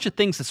there's a bunch of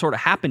things that sort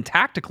of happened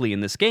tactically in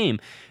this game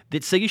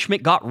that Sigi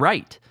Schmidt got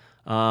right.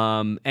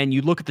 And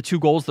you look at the two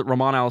goals that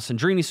Romain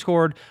Alessandrini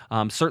scored,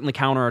 certainly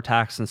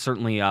counterattacks and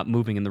certainly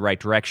moving in the right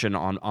direction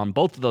on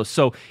both of those.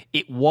 So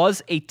it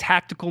was a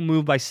tactical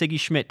move by Sigi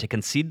Schmidt to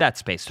concede that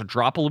space, to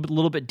drop a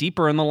little bit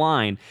deeper in the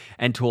line,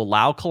 and to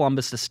allow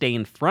Columbus to stay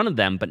in front of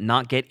them but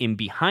not get in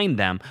behind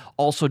them,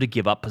 also to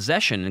give up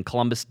possession. And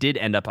Columbus did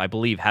end up, I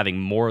believe, having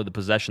more of the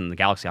possession than the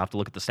Galaxy. I'll have to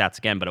look at the stats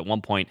again, but at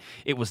one point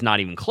it was not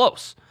even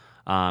close.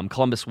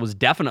 Columbus was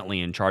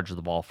definitely in charge of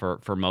the ball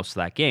for most of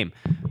that game.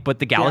 But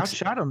the Galaxy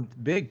outshot them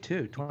big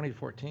too,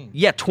 20-14.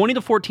 Yeah,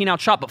 20-14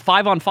 outshot, but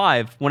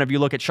 5-on-5 whenever you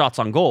look at shots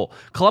on goal.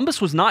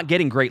 Columbus was not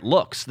getting great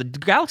looks. The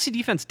Galaxy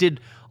defense did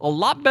a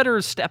lot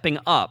better stepping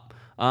up.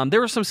 There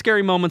were some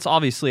scary moments,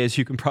 obviously, as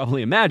you can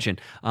probably imagine,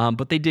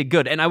 but they did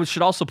good. And I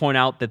should also point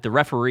out that the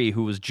referee,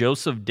 who was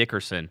Joseph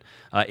Dickerson,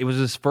 it was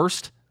his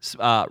first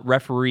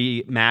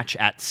referee match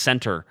at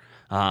center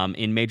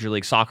in Major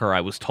League Soccer,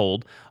 I was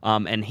told,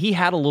 and he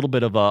had a little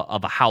bit of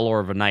a howler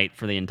of a night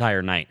for the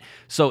entire night.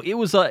 So it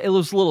was a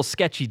little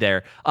sketchy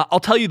there. I'll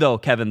tell you though,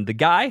 Kevin, the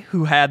guy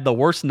who had the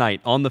worst night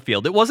on the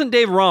field, it wasn't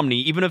Dave Romney.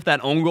 Even if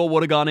that own goal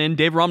would have gone in,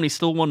 Dave Romney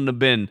still wouldn't have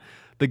been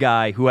the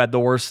guy who had the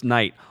worst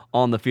night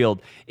on the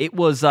field. It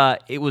was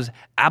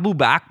Abu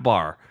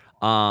Bakbar.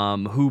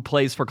 Who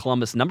plays for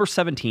Columbus, number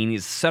 17.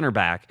 He's center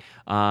back,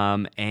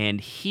 and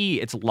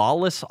it's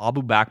Lawless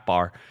Abu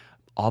Bakbar.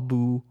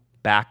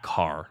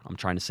 I'm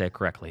trying to say it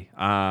correctly.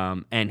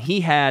 And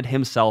he had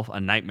himself a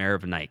nightmare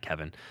of a night,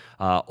 Kevin.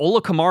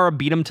 Ola Kamara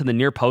beat him to the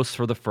near post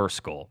for the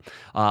first goal.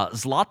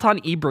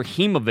 Zlatan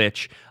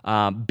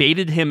Ibrahimovic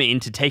baited him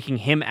into taking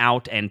him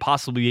out and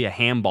possibly a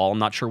handball. I'm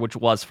not sure which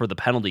it was for the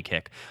penalty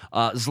kick.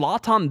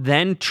 Zlatan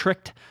then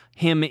tricked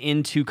him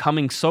into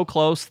coming so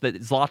close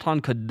that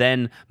Zlatan could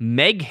then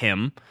meg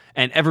him,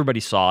 and everybody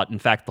saw it. In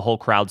fact, the whole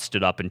crowd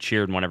stood up and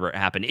cheered whenever it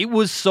happened. It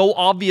was so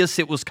obvious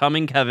it was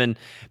coming, Kevin,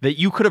 that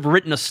you could have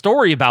written a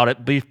story about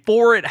it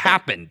before it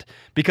happened,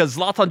 because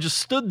Zlatan just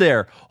stood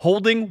there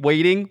holding,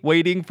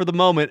 waiting for the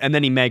moment, and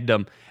then he megged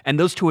him. And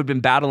those two had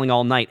been battling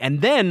all night. And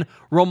then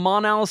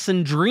Romain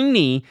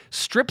Alessandrini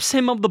strips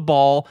him of the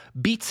ball,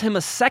 beats him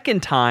a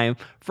second time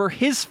for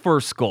his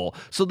first goal.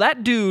 So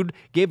that dude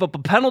gave up a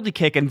penalty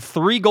kick and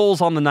 3 goals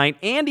on the night,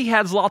 and he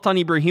had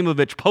Zlatan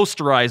Ibrahimovic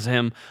posterize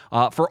him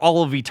for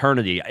all of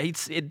eternity.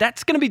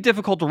 That's going to be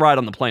difficult to ride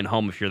on the plane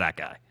home if you're that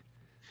guy.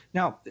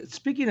 Now,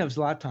 speaking of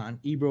Zlatan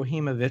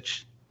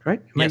Ibrahimovic,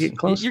 right? Am I getting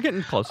close? You're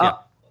getting close, yeah.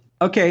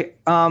 Okay,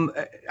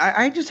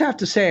 I just have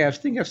to say, I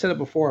think I've said it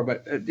before,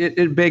 but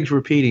it begs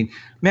repeating.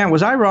 Man,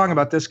 was I wrong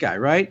about this guy,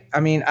 right? I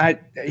mean,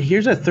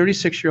 here's a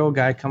 36-year-old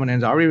guy coming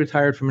in, already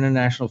retired from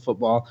international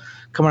football,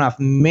 coming off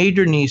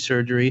major knee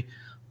surgery,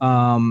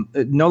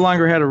 no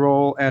longer had a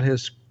role at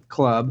his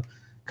club,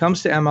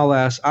 comes to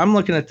MLS. I'm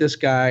looking at this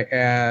guy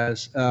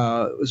as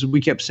we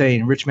kept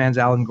saying, rich man's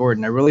Alan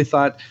Gordon. I really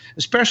thought,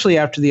 especially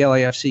after the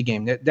LAFC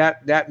game,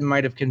 that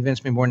might have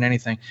convinced me more than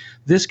anything.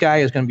 This guy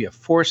is going to be a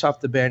force off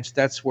the bench.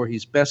 That's where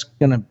he's best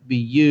going to be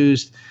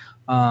used.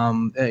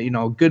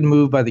 Good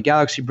move by the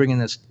Galaxy bringing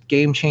this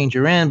game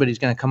changer in, but he's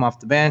going to come off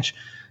the bench.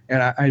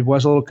 And I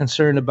was a little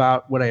concerned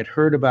about what I had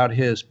heard about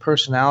his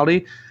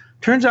personality.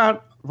 Turns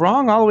out,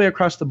 wrong all the way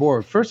across the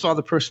board. First of all,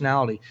 the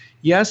personality.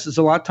 Yes,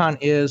 Zlatan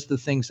is the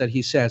things that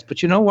he says.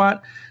 But you know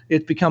what?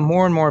 It's become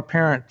more and more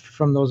apparent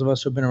from those of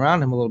us who have been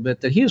around him a little bit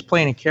that he is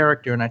playing a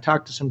character. And I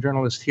talked to some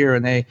journalists here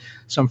and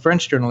some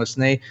French journalists,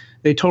 and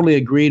they totally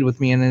agreed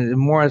with me. And the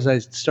more as I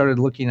started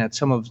looking at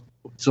some of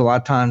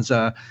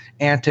Zlatan's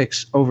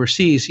antics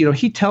overseas,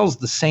 he tells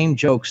the same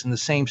jokes and the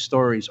same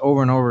stories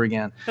over and over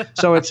again.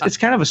 So it's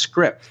kind of a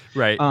script.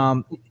 Right.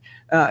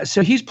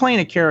 So he's playing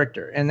a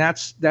character, and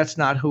that's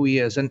not who he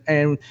is.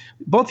 And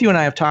both you and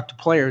I have talked to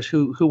players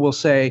who will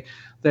say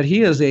that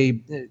he is a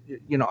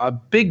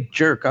big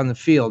jerk on the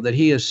field, that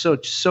he is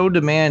so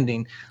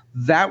demanding.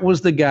 That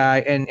was the guy,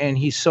 and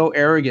he's so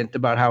arrogant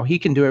about how he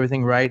can do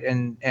everything right,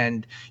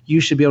 and you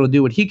should be able to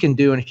do what he can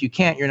do. And if you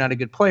can't, you're not a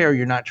good player.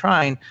 You're not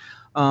trying.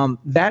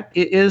 That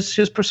is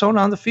his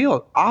persona on the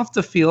field. Off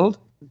the field,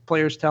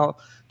 players tell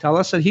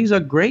us that he's a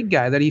great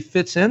guy, that he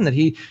fits in, that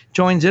he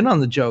joins in on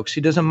the jokes.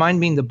 He doesn't mind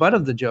being the butt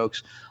of the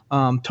jokes.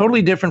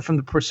 Totally different from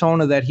the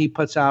persona that he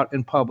puts out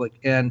in public.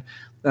 And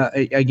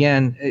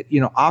again,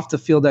 off the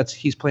field,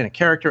 he's playing a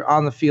character.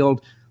 On the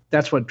field,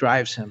 that's what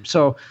drives him.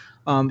 So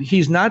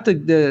he's not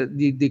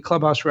the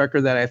clubhouse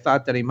record that I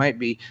thought that he might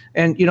be.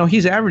 And,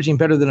 he's averaging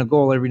better than a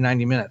goal every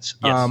 90 minutes.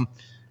 Yes.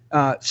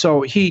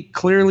 So he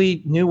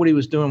clearly knew what he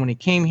was doing when he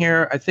came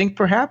here. I think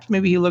perhaps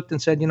maybe he looked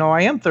and said,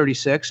 I am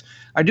 36.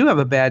 I do have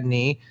a bad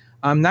knee.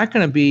 I'm not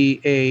going to be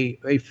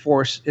a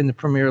force in the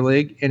Premier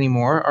League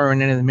anymore or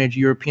in any of the major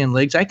European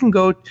leagues. I can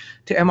go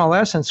to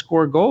MLS and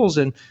score goals.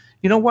 And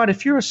you know what?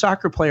 If you're a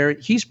soccer player,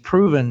 he's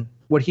proven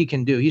what he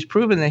can do. He's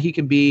proven that he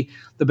can be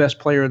the best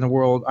player in the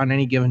world on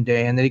any given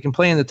day and that he can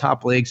play in the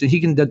top leagues and he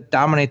can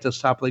dominate those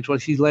top leagues. Well,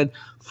 he's led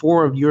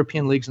 4 of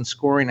European leagues in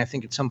scoring, I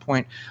think at some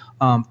point,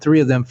 3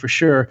 of them for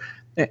sure.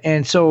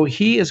 And so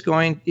he is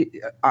going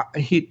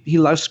he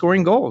loves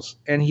scoring goals,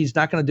 and he's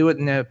not going to do it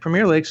in the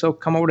Premier League, so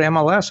come over to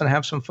MLS and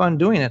have some fun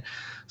doing it.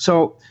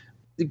 So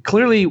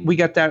clearly we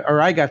got that,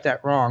 or I got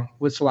that wrong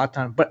with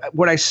Zlatan. But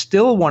what I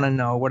still want to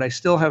know, what I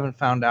still haven't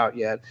found out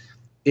yet,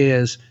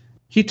 is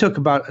he took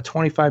about a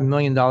 $25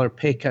 million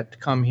pay cut to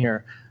come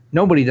here.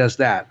 Nobody does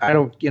that.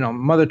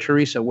 Mother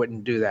Teresa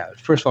wouldn't do that.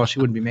 First of all, she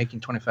wouldn't be making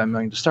 $25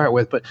 million to start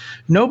with, but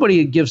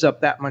nobody gives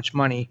up that much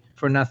money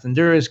for nothing.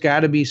 There has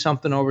got to be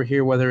something over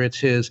here, whether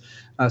it's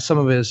some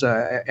of his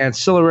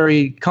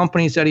ancillary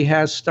companies that he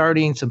has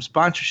starting, some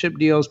sponsorship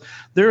deals.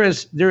 There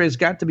has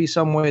got to be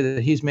some way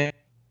that he's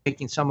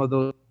making some of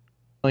those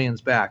millions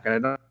back. I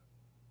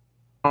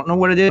don't know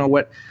what it is,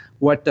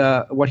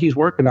 what he's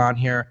working on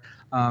here.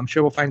 I'm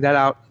sure we'll find that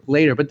out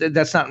later, but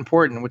that's not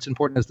important. What's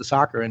important is the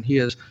soccer, and he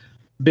has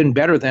been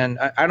better than,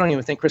 I don't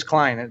even think Chris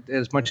Klein,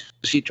 as much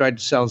as he tried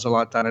to sell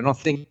Zlatan, I don't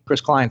think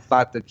Chris Klein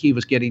thought that he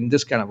was getting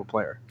this kind of a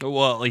player.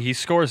 Well, he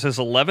scores his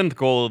 11th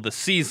goal of the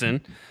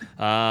season.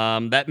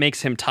 That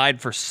makes him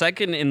tied for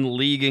second in the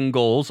league in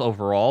goals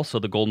overall, so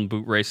the Golden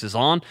Boot race is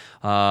on.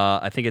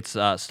 I think it's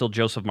still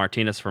Joseph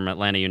Martinez from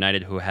Atlanta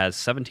United who has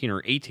 17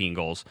 or 18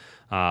 goals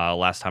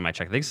last time I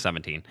checked. I think it's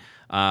 17.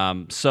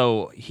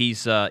 So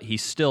he's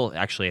still,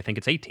 actually I think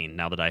it's 18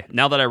 now that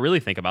I really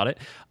think about it.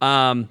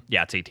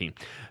 Yeah, it's 18.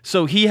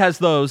 So he has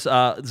those.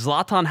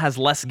 Zlatan has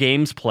less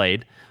games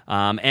played.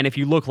 And if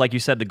you look, like you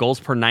said, the goals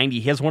per 90,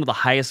 he has one of the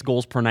highest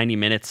goals per 90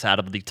 minutes out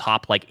of the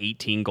top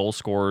 18 goal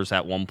scorers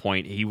at one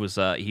point. He was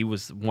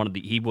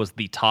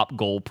the top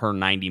goal per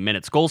 90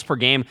 minutes. Goals per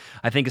game,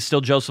 I think, is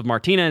still Joseph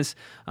Martinez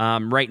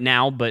right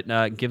now, but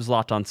gives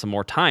Zlatan some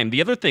more time.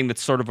 The other thing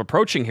that's sort of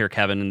approaching here,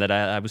 Kevin, and that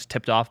I was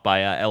tipped off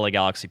by LA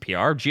Galaxy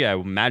PR. Gee, I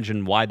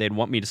imagine why they'd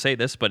want me to say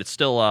this, but it's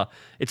still an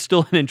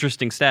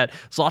interesting stat.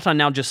 Zlatan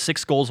now just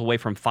 6 goals away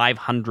from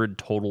 500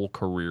 total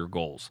career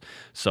goals.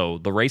 So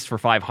the race for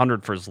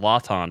 500 for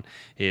Zlatan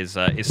is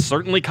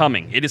certainly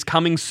coming. It is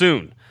coming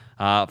soon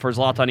for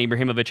Zlatan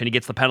Ibrahimovic, and he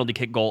gets the penalty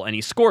kick goal and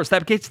he scores.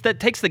 That takes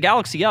the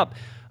Galaxy up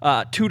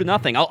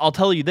 2-0. I'll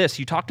tell you this: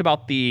 you talked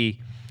about the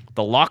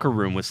locker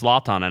room with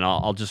Zlatan, and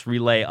I'll just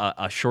relay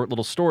a short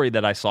little story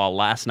that I saw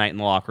last night in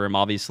the locker room.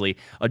 Obviously,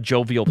 a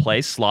jovial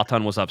place.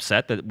 Zlatan was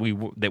upset that we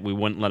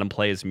wouldn't let him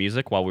play his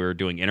music while we were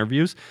doing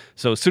interviews.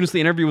 So as soon as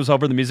the interview was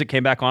over, the music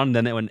came back on, and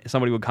then when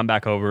somebody would come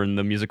back over and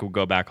the music would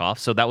go back off.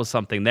 So that was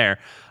something there.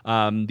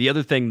 The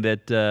other thing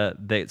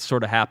that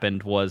sort of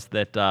happened was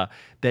that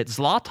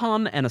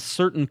Zlatan and a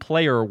certain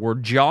player were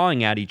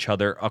jawing at each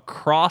other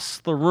across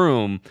the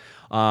room.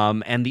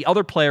 And the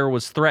other player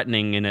was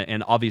threatening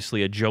in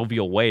obviously a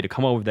jovial way to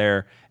come over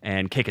there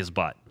and kick his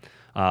butt.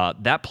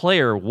 That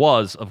player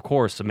was, of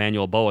course,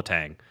 Emmanuel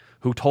Boateng,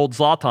 who told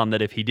Zlatan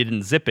that if he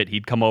didn't zip it,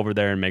 he'd come over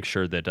there and make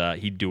sure that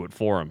he'd do it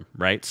for him,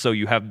 right? So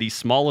you have the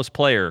smallest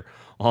player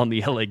on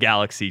the LA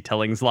Galaxy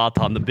telling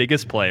Zlatan, the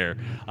biggest player,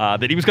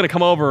 that he was going to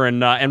come over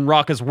and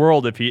rock his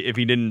world if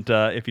he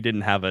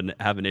didn't have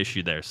an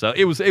issue there. So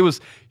it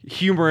was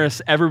humorous.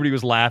 Everybody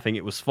was laughing.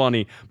 It was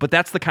funny. But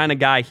that's the kind of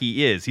guy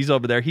he is. He's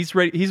over there. He's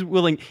ready. He's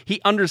willing.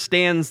 He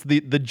understands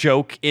the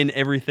joke in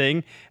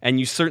everything, and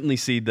you certainly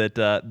see that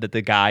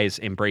the guys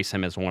embrace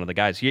him as one of the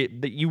guys.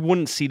 You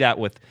wouldn't see that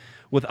with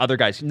other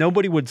guys.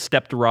 Nobody would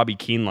step to Robbie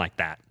Keane like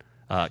that.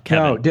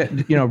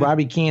 Kevin. No,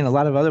 Robbie Keane, a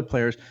lot of other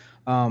players.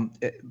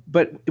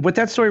 But what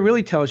that story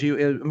really tells you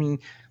is, I mean,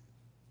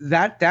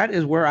 that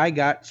is where I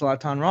got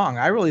Zlatan wrong.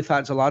 I really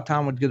thought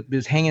Zlatan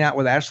was hanging out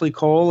with Ashley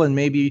Cole and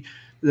maybe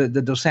the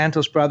Dos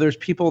Santos brothers,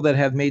 people that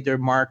have made their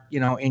mark,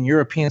 in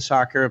European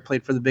soccer, have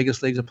played for the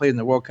biggest leagues, have played in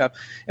the World Cup,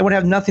 and would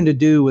have nothing to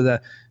do with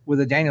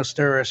a Daniel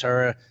Sturridge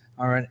or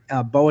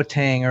a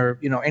Boateng or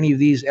any of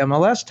these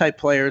MLS type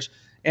players.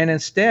 And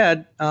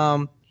instead,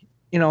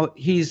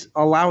 he's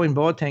allowing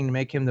Boateng to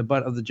make him the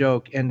butt of the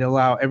joke and to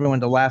allow everyone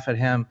to laugh at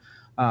him.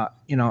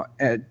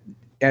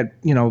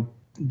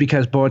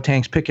 Because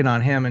Boateng's picking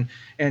on him,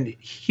 and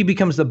he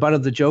becomes the butt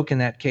of the joke in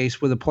that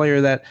case with a player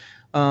that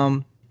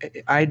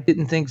I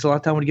didn't think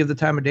Zlatan would give the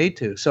time of day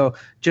to. So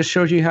just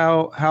shows you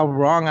how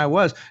wrong I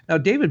was. Now,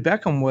 David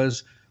Beckham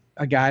was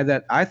a guy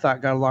that I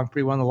thought got along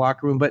pretty well in the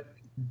locker room, but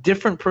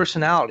different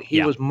personality.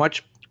 He was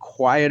much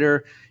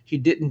quieter. He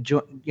didn't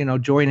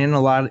join in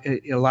a lot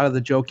of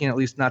the joking, at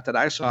least not that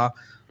I saw.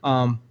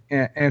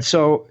 And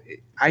so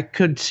I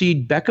could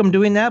see Beckham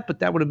doing that, but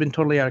that would have been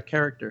totally out of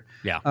character.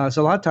 Yeah.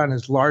 Zlatan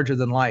is larger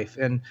than life,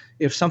 and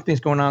if something's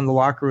going on in the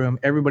locker room,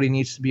 everybody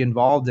needs to be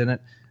involved in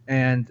it.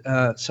 And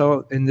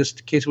so in this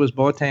case, it was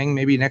Boateng.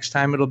 Maybe next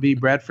time it'll be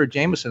Bradford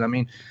Jameson. I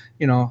mean,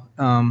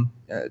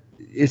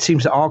 it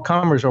seems that all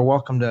comers are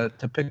welcome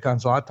to pick on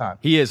Zlatan.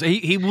 He is.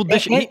 He will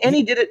dish. And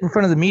he did it in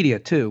front of the media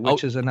too,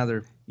 which is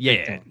another.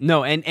 Yeah,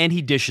 no, and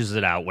he dishes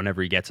it out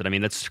whenever he gets it. I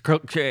mean, it's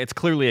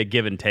clearly a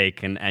give and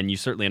take, and you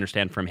certainly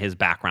understand from his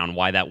background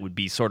why that would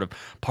be sort of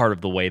part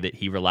of the way that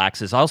he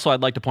relaxes. Also,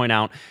 I'd like to point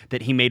out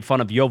that he made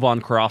fun of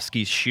Jovan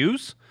Kirovski's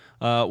shoes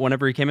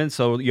whenever he came in.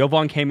 So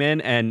Jovan came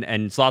in, and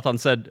Zlatan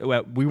said,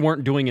 we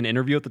weren't doing an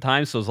interview at the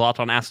time, so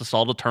Zlatan asked us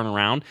all to turn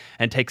around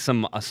and take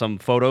some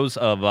photos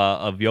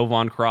of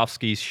Jovan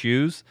Kirovski's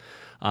shoes.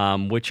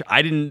 Which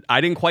I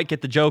didn't quite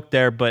get the joke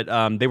there, but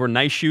they were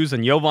nice shoes,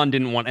 and Jovan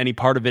didn't want any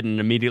part of it and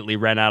immediately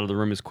ran out of the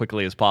room as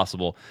quickly as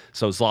possible.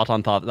 So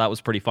Zlatan thought that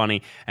was pretty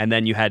funny. And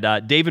then you had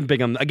David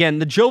Bingham, again,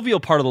 the jovial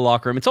part of the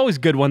locker room. It's always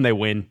good when they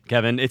win,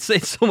 Kevin. It's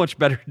so much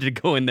better to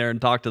go in there and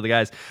talk to the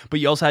guys. But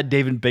you also had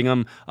David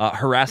Bingham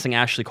harassing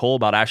Ashley Cole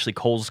about Ashley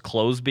Cole's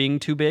clothes being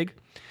too big.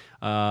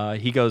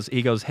 He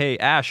goes, hey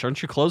Ash,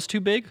 aren't your clothes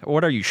too big? Or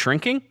what, are you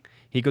shrinking?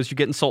 He goes, you're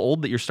getting so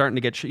old that you're starting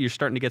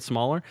to get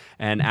smaller.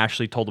 And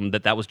Ashley told him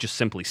that was just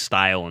simply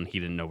style, and he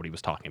didn't know what he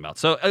was talking about.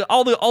 So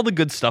all the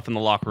good stuff in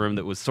the locker room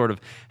that was sort of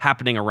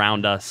happening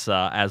around us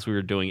as we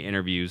were doing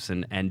interviews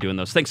and doing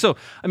those things. So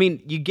I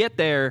mean, you get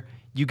there.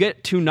 You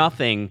get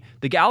 2-0.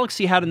 The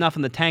Galaxy had enough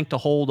in the tank to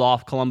hold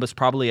off Columbus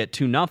probably at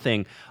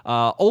 2-0.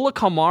 Ola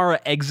Kamara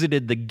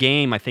exited the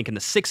game, I think, in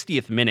the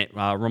 60th minute.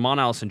 Romain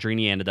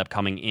Alessandrini ended up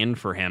coming in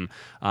for him.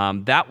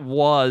 That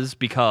was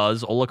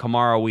because Ola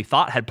Kamara, we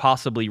thought, had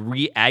possibly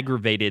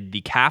re-aggravated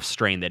the calf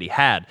strain that he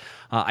had.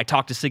 I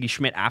talked to Siggy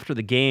Schmidt after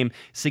the game.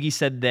 Siggy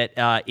said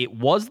that it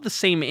was the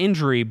same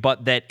injury,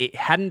 but that it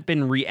hadn't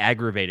been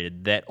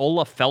re-aggravated, that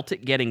Ola felt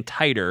it getting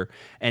tighter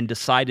and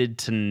decided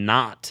to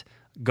not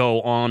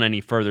go on any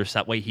further so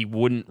that way he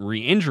wouldn't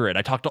re-injure it.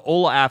 I talked to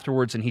Ola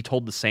afterwards, and he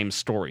told the same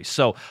story.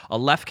 So a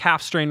left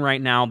calf strain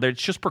right now,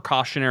 it's just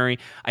precautionary.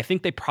 I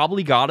think they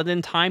probably got it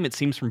in time. It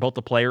seems from both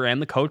the player and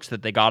the coach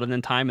that they got it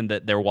in time and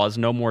that there was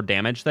no more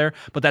damage there.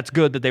 But that's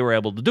good that they were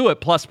able to do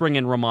it. Plus bring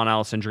in Romain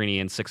Alessandrini,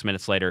 and 6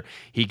 minutes later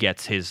he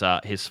gets his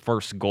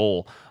first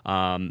goal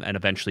and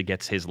eventually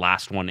gets his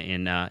last one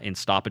in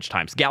stoppage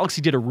times.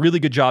 Galaxy did a really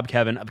good job,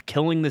 Kevin, of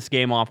killing this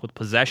game off with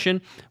possession,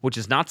 which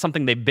is not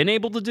something they've been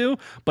able to do,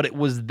 but it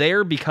was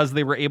there because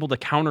they were able to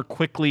counter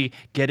quickly,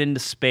 get into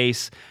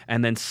space,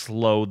 and then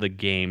slow the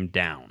game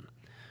down.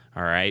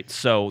 All right,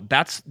 so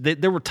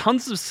there were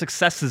tons of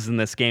successes in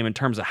this game in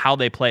terms of how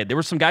they played. There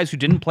were some guys who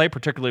didn't play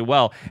particularly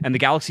well, and the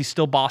Galaxy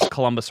still bossed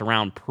Columbus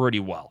around pretty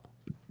well.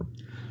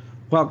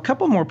 Well, a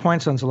couple more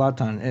points on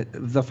Zlatan.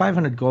 The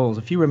 500 goals,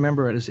 if you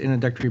remember at his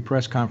introductory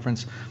press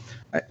conference,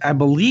 I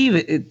believe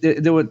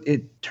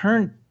it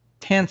turned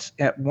tense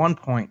at one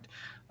point.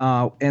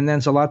 And then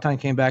Zlatan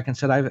came back and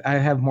said, I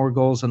have more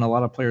goals than a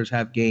lot of players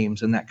have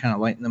games, and that kind of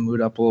lightened the mood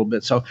up a little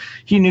bit. So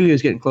he knew he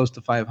was getting close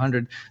to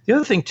 500. The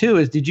other thing, too,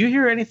 is did you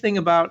hear anything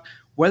about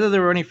whether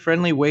there were any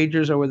friendly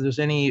wagers or whether there's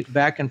any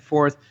back and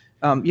forth?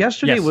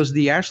 Yesterday was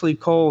the Ashley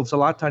Cole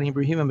Zlatan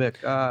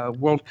Ibrahimovic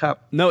World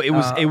Cup. No, it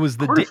was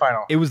the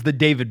quarterfinal. It was the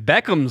David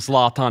Beckham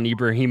Zlatan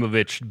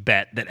Ibrahimovic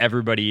bet that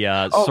everybody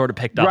sort of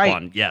picked up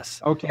on.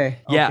 Yes. Okay.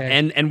 Yeah,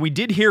 and we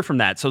did hear from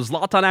that. So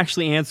Zlatan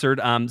actually answered.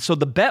 So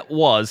the bet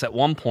was at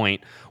one point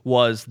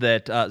was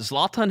that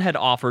Zlatan had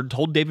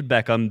told David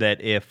Beckham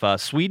that if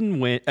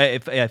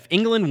if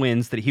England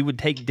wins, that he would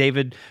take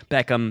David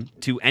Beckham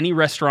to any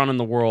restaurant in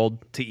the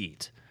world to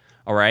eat.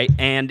 All right,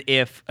 and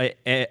if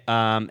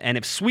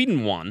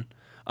Sweden won,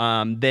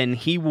 then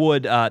he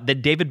would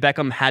that David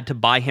Beckham had to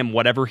buy him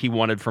whatever he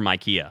wanted from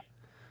IKEA.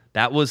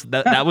 That was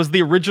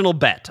the original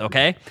bet.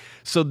 Okay,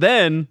 so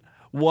then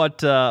what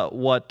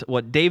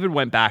David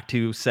went back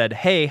to said,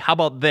 hey, how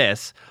about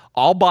this?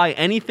 I'll buy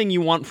anything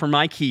you want from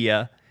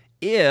IKEA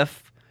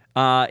if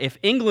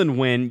England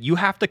win, you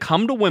have to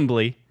come to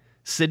Wembley,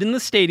 sit in the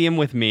stadium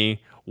with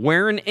me,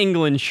 wear an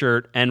England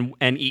shirt, and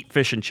eat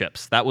fish and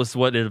chips. That was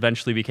what it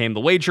eventually became,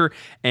 the wager.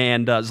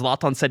 And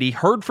Zlatan said he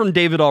heard from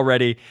David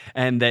already,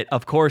 and that,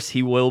 of course,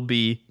 he will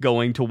be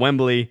going to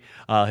Wembley.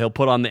 He'll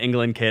put on the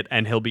England kit,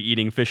 and he'll be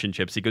eating fish and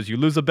chips. He goes, you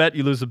lose a bet,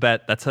 you lose a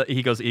bet.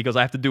 He goes,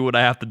 I have to do what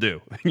I have to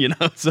do.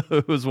 So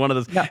it was one of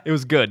those. Yeah. It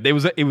was good.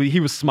 He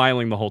was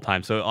smiling the whole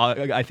time. So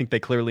I think they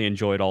clearly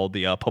enjoyed all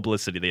the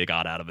publicity they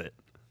got out of it.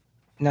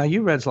 Now,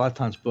 you read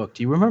Zlatan's book.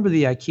 Do you remember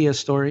the IKEA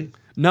story?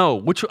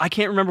 No, I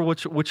can't remember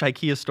which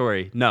IKEA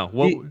story. No.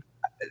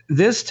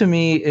 This to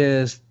me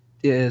is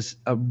is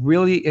a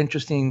really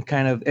interesting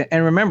kind of,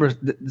 and remember,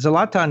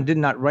 Zlatan did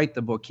not write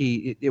the book.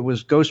 It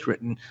was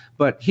ghostwritten,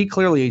 but he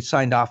clearly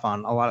signed off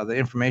on a lot of the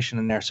information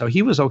in there. So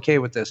he was okay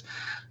with this.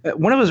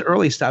 One of his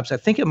early stops, I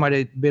think it might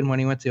have been when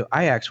he went to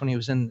Ajax when he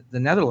was in the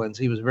Netherlands.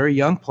 He was a very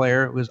young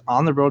player, was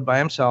on the road by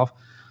himself,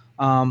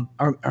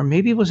 or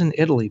maybe it was in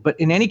Italy. But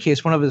in any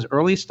case, one of his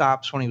early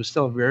stops when he was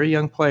still a very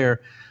young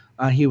player,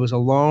 he was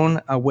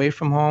alone, away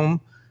from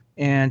home,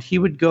 and he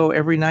would go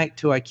every night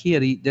to IKEA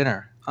to eat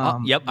dinner.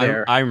 Yep,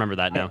 I remember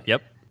that now.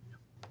 Yep.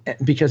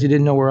 Because he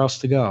didn't know where else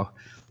to go.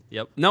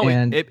 Yep. No,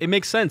 it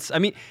makes sense. I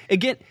mean,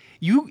 again,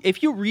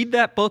 if you read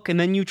that book and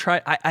then you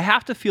try, I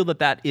have to feel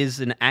that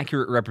is an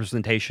accurate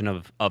representation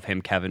of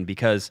him, Kevin,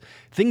 because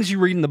things you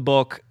read in the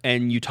book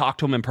and you talk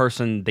to him in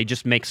person, they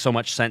just make so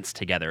much sense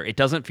together. It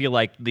doesn't feel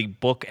like the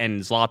book and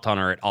Zlatan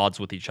are at odds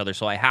with each other.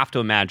 So I have to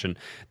imagine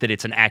that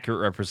it's an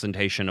accurate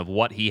representation of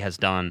what he has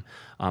done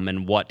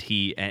and what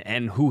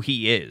and who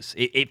he is.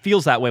 It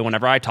feels that way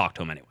whenever I talk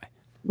to him anyway.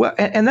 Well,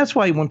 and that's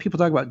why when people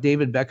talk about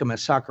David Beckham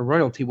as soccer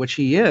royalty, which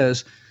he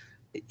is,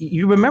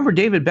 you remember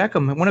David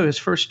Beckham, one of his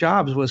first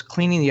jobs was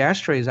cleaning the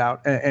ashtrays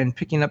out and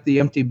picking up the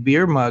empty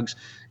beer mugs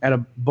at a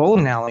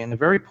bowling alley in a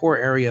very poor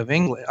area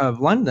of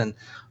London.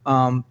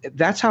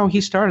 That's how he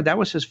started. That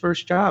was his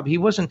first job. He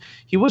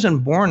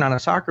wasn't born on a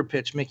soccer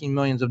pitch making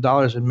millions of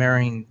dollars and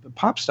marrying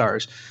pop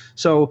stars.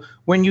 So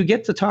when you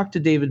get to talk to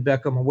David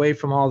Beckham away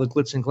from all the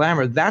glitz and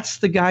glamour, that's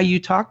the guy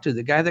you talk to,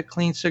 the guy that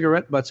cleaned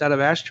cigarette butts out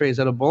of ashtrays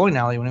at a bowling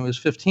alley when he was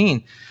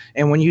 15.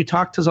 And when you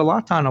talk to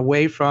Zlatan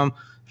away from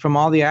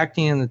all the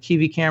acting and the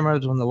TV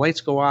cameras, when the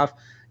lights go off,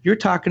 you're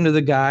talking to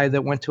the guy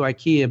that went to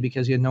IKEA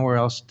because he had nowhere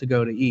else to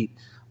go to eat.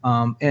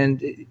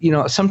 And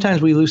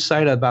sometimes we lose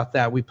sight about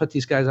that. We put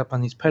these guys up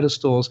on these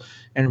pedestals,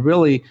 and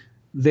really,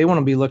 they want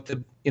to be looked at.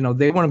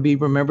 They want to be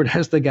remembered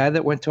as the guy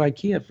that went to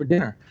IKEA for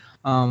dinner.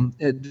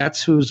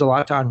 That's who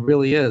Zlatan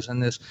really is,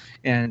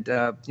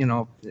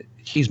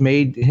 he's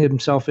made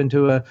himself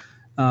into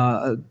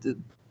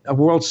a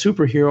world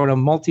superhero and a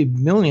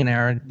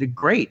multi-millionaire.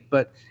 Great,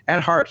 but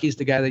at heart, he's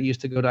the guy that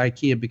used to go to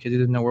IKEA because he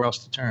didn't know where else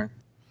to turn.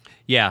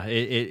 Yeah,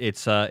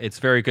 it's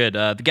very good.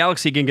 The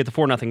Galaxy again get the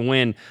 4-0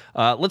 win.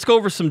 Let's go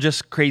over some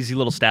just crazy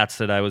little stats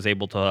that I was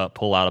able to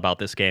pull out about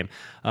this game.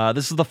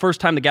 This is the first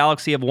time the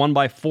Galaxy have won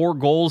by 4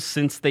 goals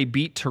since they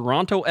beat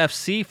Toronto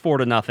FC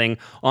 4-0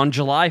 on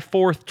July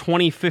 4th,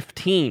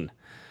 2015.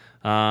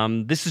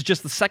 This is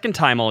just the second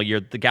time all year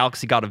the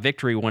Galaxy got a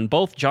victory when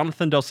both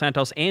Jonathan Dos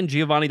Santos and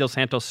Giovanni Dos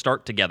Santos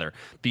start together.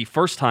 The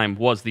first time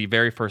was the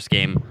very first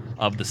game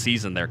of the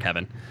season there,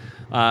 Kevin.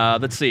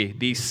 Let's see,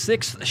 the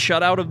 6th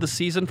shutout of the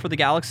season for the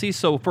Galaxy.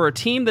 So for a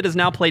team that has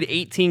now played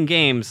 18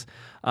 games,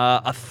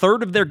 a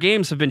third of their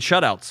games have been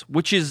shutouts,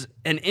 which is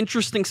an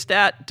interesting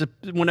stat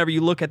whenever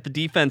you look at the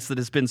defense that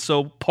has been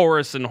so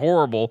porous and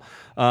horrible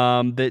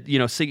that,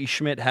 Siggy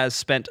Schmidt has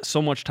spent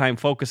so much time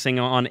focusing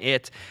on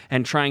it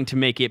and trying to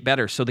make it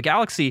better. So the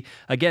Galaxy,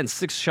 again,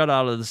 6th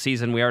shutout of the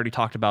season. We already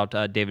talked about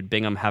David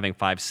Bingham having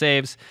 5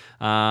 saves.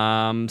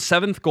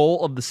 7th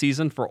goal of the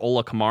season for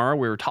Ola Kamara.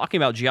 We were talking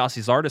about Gyasi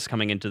Zardes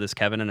coming into this,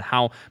 Kevin, and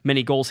how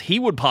many goals he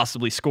would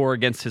possibly score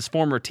against his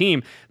former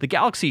team. The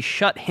Galaxy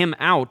shut him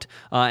out,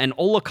 and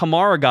Ola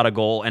Kamara got a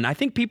goal, and I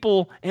think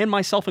people, and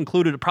myself included,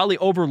 probably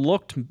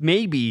overlooked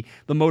maybe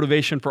the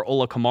motivation for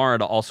Ola Kamara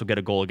to also get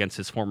a goal against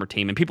his former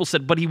team. And people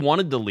said, but he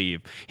wanted to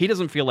leave. He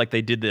doesn't feel like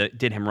they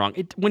did him wrong.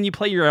 When you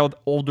play your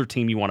older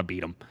team, you want to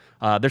beat them.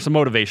 There's a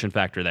motivation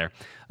factor there.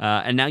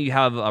 And now you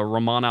have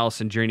Romain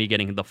Alessandrini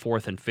getting the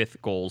 4th and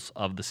 5th goals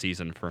of the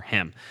season for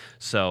him.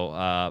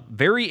 So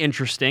very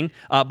interesting.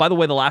 By the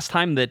way, the last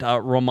time that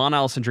Romain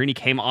Alessandrini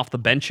came off the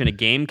bench in a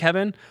game,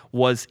 Kevin,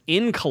 was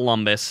in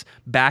Columbus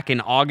back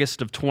in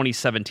August of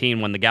 2017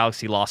 when the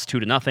Galaxy lost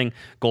 2-0.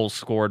 Goals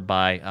scored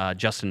by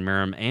Justin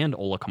Merrim and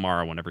Ola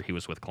Kamara whenever he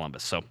was with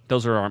Columbus. So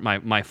those are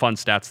my fun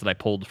stats that I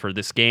pulled for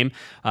this game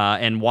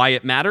and why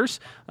it matters.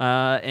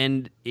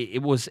 And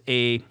it was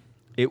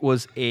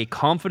a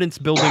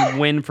confidence-building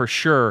win for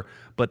sure,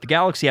 but the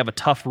Galaxy have a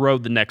tough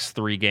road the next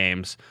 3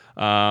 games.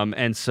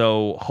 And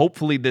so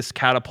hopefully this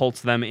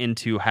catapults them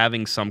into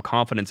having some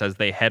confidence as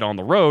they head on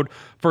the road,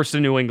 first to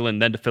New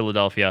England, then to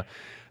Philadelphia,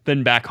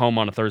 then back home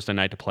on a Thursday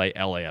night to play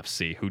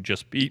LAFC, who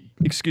just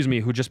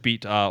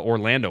beat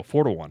Orlando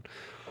 4-1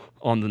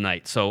 on the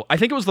night. So I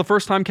think it was the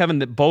first time, Kevin,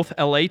 that both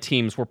LA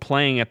teams were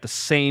playing at the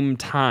same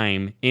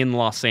time in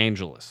Los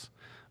Angeles.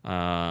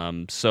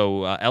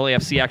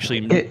 LAFC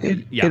actually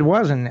it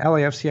was, and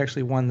LAFC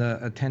actually won the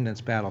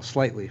attendance battle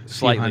slightly.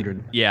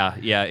 Yeah,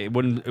 it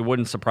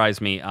wouldn't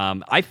surprise me.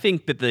 I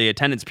think that the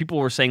attendance, people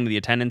were saying the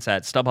attendance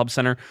at StubHub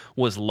Center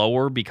was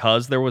lower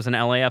because there was an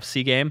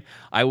LAFC game.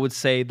 I would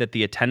say that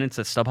the attendance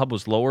at StubHub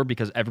was lower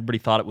because everybody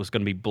thought it was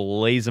going to be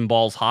blazing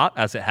balls hot,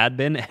 as it had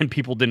been, and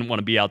people didn't want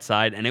to be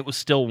outside, and it was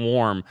still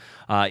warm.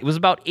 It was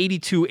about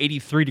 82,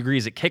 83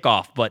 degrees at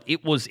kickoff, but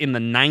it was in the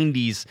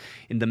 90s,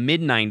 in the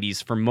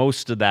mid-90s for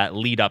most of that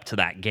lead up to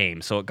that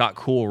game. So it got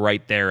cool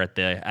right there at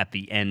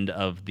the end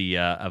of the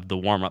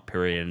warm up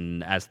period,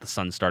 and as the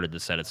sun started to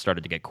set, it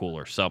started to get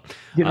cooler. So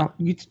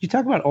you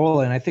talk about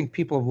Ola, and I think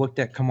people have looked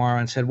at Kamara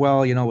and said,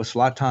 well, with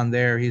Zlatan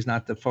there, he's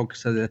not the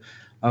focus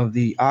of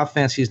the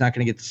offense. He's not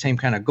going to get the same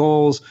kind of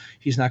goals.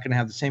 He's not going to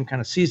have the same kind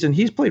of season.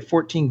 He's played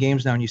 14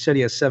 games now, and you said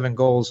he has 7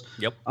 goals.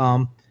 Yep.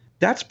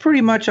 That's pretty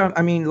much on.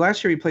 I mean,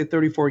 last year he played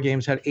 34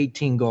 games, had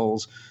 18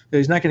 goals.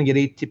 He's not going to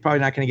get probably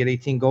not going to get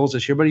 18 goals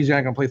this year, but he's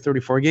not going to play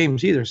 34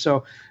 games either.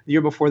 So the year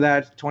before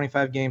that,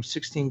 25 games,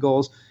 16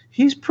 goals.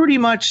 He's pretty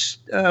much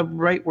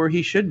right where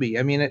he should be.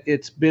 I mean,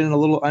 it's been a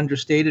little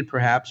understated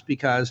perhaps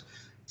because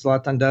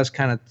Zlatan does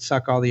kind of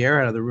suck all the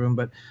air out of the room,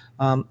 but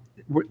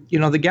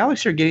the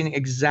Galaxy are getting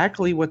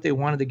exactly what they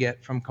wanted to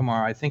get from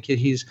Kamara. I think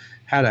he's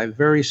had a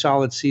very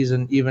solid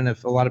season, even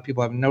if a lot of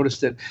people haven't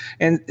noticed it.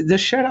 And the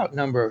shutout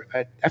number,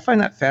 I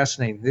find that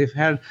fascinating. They've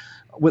had,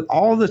 with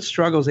all the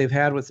struggles they've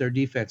had with their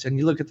defense, and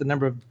you look at the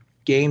number of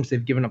games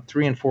they've given up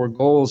 3 and 4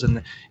 goals,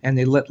 and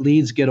they let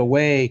leads get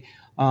away.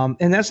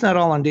 And that's not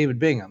all on David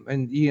Bingham.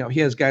 And, he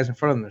has guys in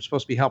front of him that are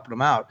supposed to be helping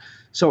him out.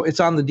 So it's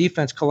on the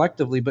defense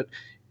collectively. But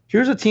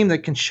here's a team that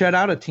can shut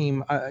out a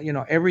team,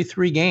 every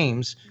 3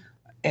 games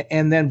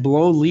and then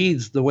blow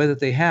leads the way that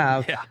they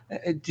have. Yeah.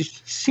 It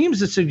just seems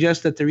to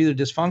suggest that they're either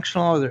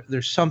dysfunctional or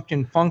there's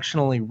something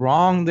functionally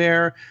wrong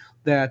there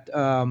that,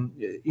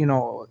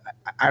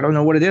 I don't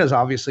know what it is,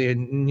 obviously,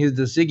 and neither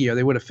does Ziggy, or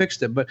they would have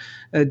fixed it. But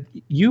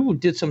you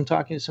did some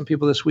talking to some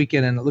people this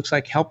weekend, and it looks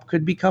like help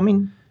could be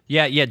coming.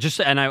 Yeah.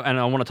 And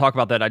I want to talk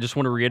about that. I just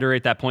want to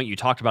reiterate that point. You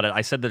talked about it.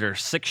 I said that there are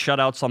 6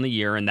 shutouts on the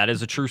year, and that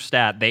is a true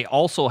stat. They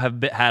also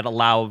have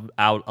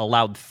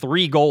allowed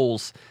 3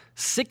 goals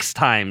 6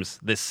 times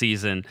this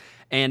season.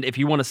 And if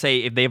you want to say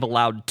if they've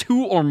allowed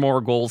 2 or more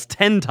goals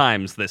 10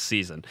 times this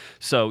season.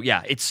 So,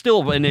 yeah, it's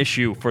still an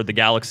issue for the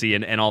Galaxy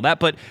and all that.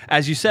 But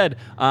as you said,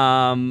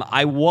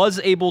 I was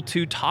able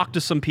to talk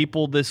to some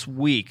people this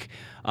week.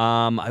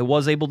 I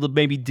was able to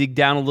maybe dig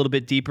down a little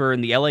bit deeper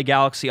in the LA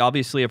Galaxy,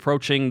 obviously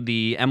approaching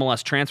the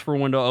MLS transfer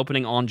window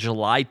opening on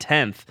July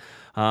 10th.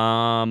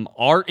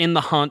 Are in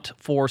the hunt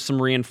for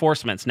some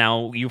reinforcements.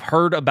 Now, you've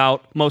heard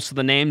about most of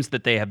the names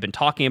that they have been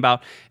talking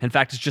about. In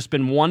fact, it's just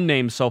been one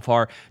name so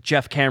far,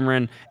 Jeff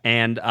Cameron,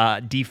 and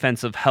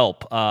defensive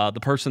help. The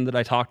person that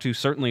I talked to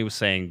certainly was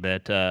saying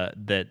that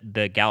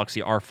the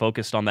Galaxy are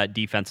focused on that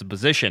defensive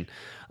position.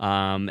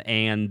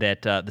 And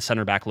that the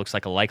center back looks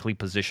like a likely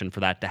position for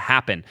that to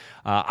happen.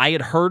 I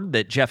had heard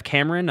that Jeff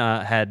Cameron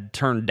had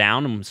turned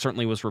down, and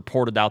certainly was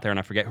reported out there, and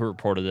I forget who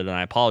reported it, and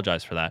I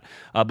apologize for that,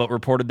 but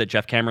reported that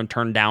Jeff Cameron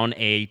turned down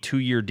a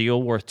 2-year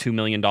deal worth $2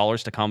 million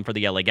to come for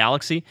the LA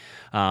Galaxy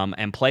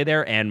and play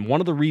there. And one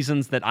of the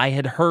reasons that I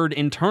had heard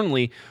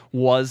internally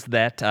was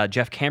that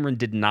Jeff Cameron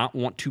did not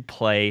want to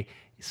play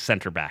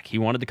center back. He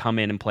wanted to come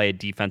in and play a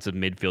defensive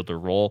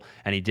midfielder role,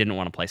 and he didn't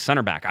want to play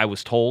center back. I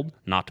was told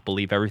not to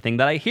believe everything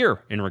that I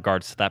hear in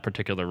regards to that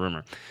particular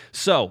rumor.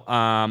 So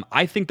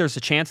I think there's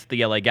a chance that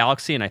the LA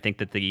Galaxy, and I think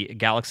that the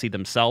Galaxy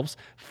themselves,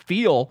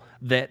 feel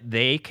that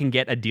they can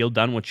get a deal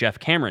done with Jeff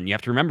Cameron. You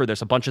have to remember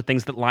there's a bunch of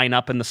things that line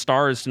up in the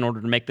stars in order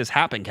to make this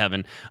happen,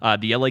 Kevin.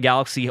 The LA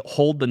Galaxy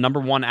hold the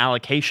number 1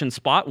 allocation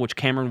spot, which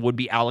Cameron would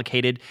be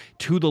allocated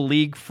to the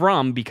league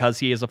from because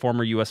he is a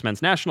former U.S.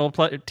 men's national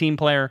team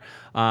player.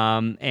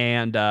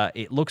 And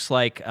it looks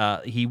like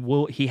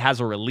he has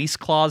a release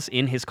clause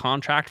in his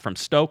contract from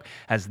Stoke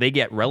as they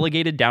get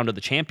relegated down to the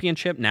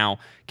championship. Now,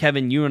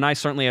 Kevin, you and I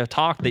certainly have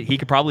talked that he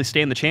could probably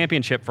stay in the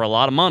championship for a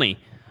lot of money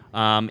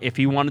if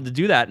he wanted to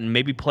do that and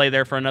maybe play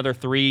there for another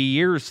 3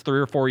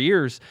 or 4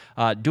 years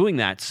doing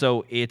that.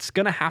 So it's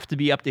going to have to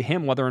be up to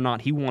him whether or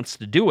not he wants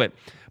to do it.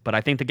 But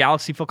I think the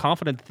Galaxy feel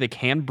confident that they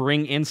can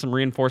bring in some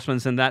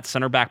reinforcements in that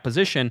center back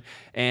position.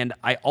 And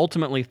I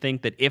ultimately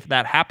think that if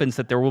that happens,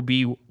 that there will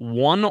be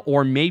 1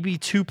 or maybe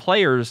 2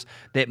 players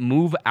that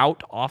move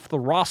out off the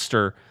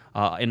roster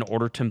in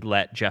order to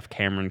let Jeff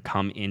Cameron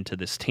come into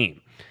this team.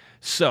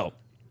 So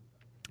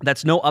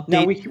that's no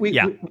update.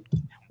 No,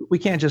 we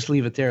can't just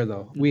leave it there,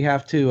 though. We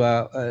have to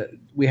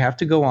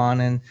go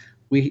on, and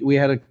we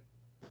had a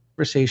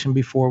conversation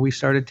before we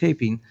started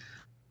taping.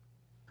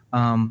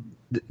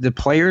 The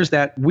players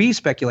that we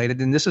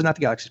speculated, and this is not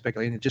the Galaxy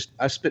speculating, it's just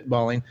us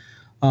spitballing,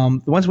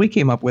 the ones we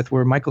came up with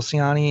were Michael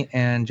Ciani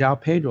and João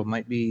Pedro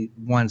might be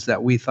ones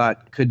that we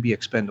thought could be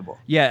expendable.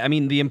 Yeah, I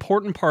mean, the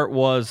important part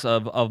was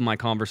of my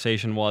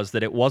conversation was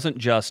that it wasn't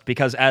just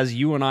because, as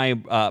you and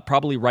I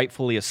probably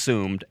rightfully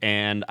assumed,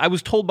 and I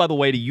was told, by the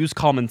way, to use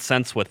common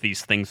sense with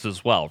these things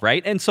as well,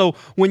 right? And so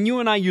when you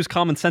and I use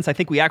common sense, I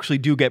think we actually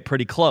do get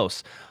pretty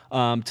close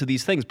to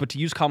these things, but to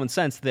use common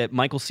sense that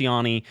Michael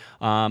Ciani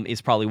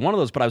is probably one of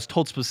those, but I was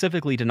told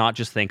specifically to not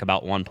just think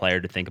about one player,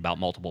 to think about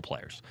multiple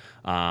players.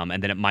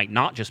 And then it might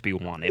not just be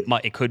one.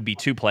 It could be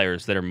 2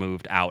 players that are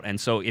moved out. And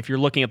so if you're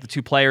looking at the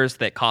 2 players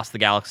that cost the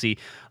Galaxy,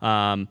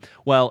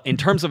 well, in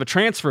terms of a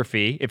transfer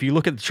fee, if you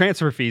look at the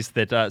transfer fees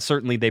that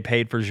certainly they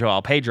paid for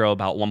João Pedro,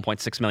 about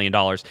 $1.6 million.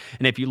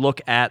 And if you look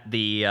at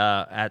the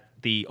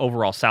the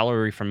overall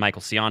salary from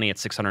Michael Ciani at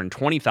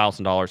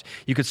 $620,000,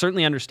 you could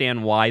certainly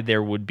understand why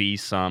there would be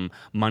some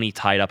money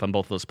tied up on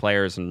both those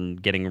players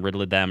and getting rid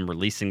of them,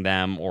 releasing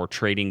them, or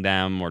trading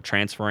them, or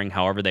transferring,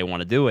 however they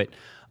want to do it.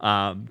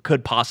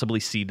 Could possibly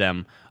see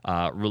them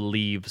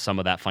relieve some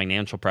of that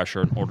financial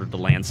pressure in order to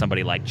land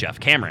somebody like Jeff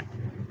Cameron.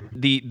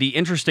 The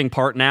interesting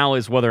part now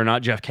is whether or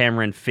not Jeff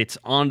Cameron fits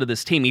onto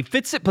this team. He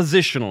fits it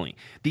positionally.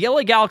 The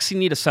LA Galaxy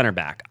need a center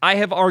back. I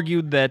have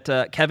argued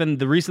that, Kevin,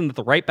 the reason that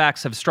the right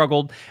backs have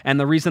struggled and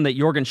the reason that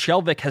Jorgen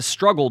Skjelvik has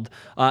struggled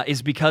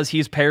is because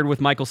he's paired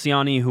with Michael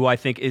Ciani, who I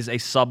think is a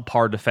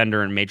subpar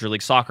defender in Major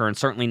League Soccer and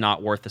certainly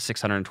not worth the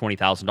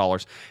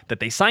 $620,000 that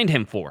they signed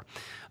him for.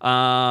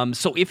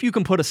 So if you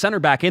can put a center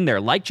back in there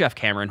like Jeff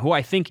Cameron, who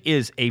I think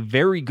is a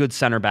very good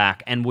center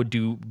back and would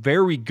do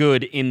very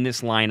good in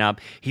this lineup,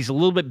 he's a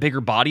little bit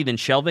bigger body than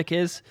Skjelvik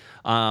is.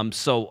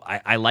 So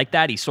I like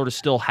that. He sort of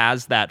still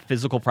has that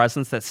physical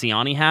presence that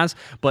Ciani has,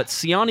 but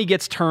Ciani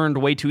gets turned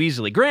way too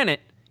easily. Granted,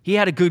 he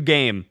had a good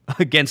game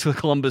against the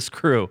Columbus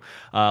Crew.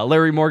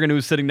 Larry Morgan, who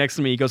was sitting next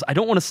to me, he goes, I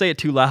don't want to say it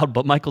too loud,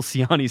 but Michael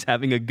Ciani's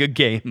having a good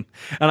game.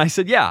 And I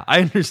said, yeah,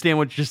 I understand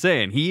what you're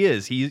saying. He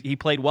is. He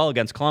played well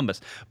against Columbus.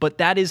 But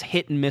that is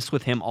hit and miss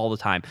with him all the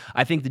time.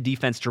 I think the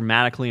defense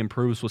dramatically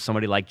improves with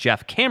somebody like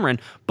Jeff Cameron.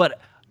 But,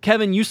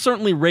 Kevin, you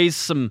certainly raised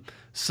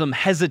some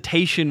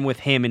hesitation with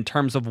him in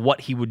terms of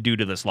what he would do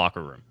to this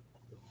locker room.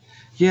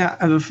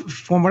 Yeah,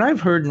 from what I've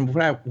heard and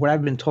what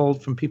I've been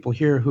told from people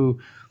here who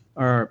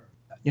are –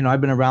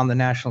 I've been around the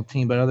national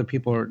team, but other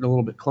people are a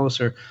little bit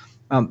closer,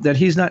 that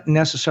he's not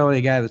necessarily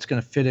a guy that's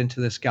going to fit into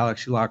this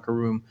Galaxy locker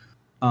room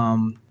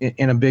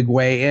in a big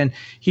way. And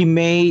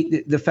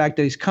the fact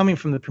that he's coming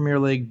from the Premier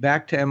League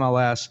back to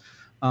MLS,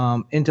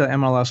 into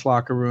MLS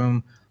locker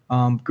room,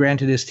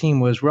 granted his team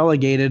was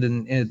relegated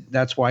and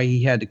that's why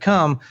he had to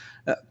come.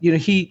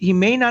 He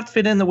may not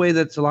fit in the way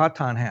that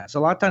Zlatan has.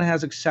 Zlatan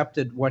has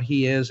accepted what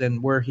he is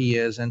and where he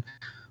is and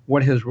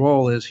what his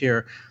role is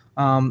here.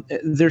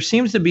 There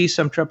seems to be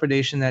some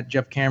trepidation that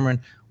Jeff Cameron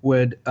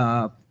would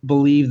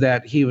believe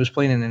that he was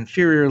playing in an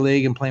inferior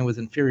league and playing with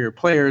inferior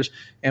players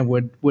and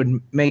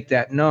would make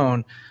that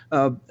known.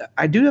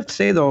 I do have to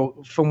say,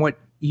 though, from what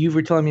you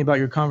were telling me about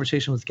your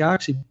conversation with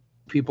Galaxy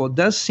people, it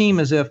does seem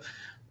as if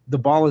the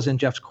ball is in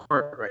Jeff's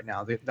court right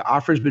now. The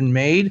offer's been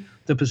made.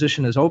 The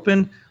position is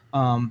open.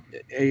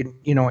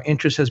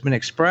 Interest has been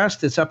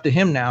expressed. It's up to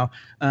him now.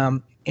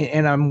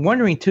 And I'm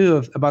wondering,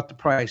 too, about the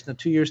price. Now,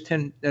 2 years,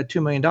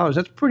 $2 million,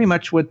 that's pretty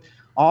much what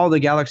all the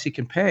Galaxy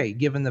can pay,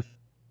 given the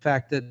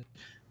fact that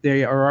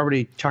they are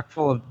already chock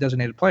full of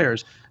designated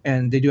players,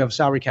 and they do have a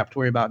salary cap to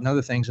worry about and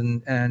other things.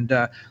 And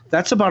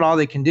that's about all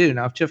they can do.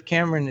 Now, if Jeff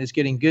Cameron is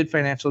getting good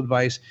financial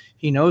advice,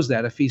 he knows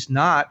that. If he's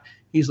not,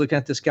 he's looking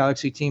at this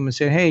Galaxy team and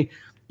saying, hey,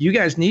 you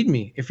guys need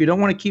me. If you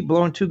don't want to keep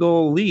blowing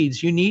 2-goal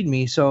leads, you need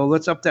me. So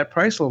let's up that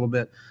price a little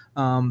bit.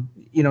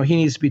 He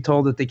needs to be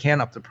told that they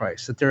can up the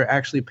price, that they're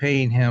actually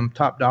paying him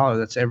top dollar.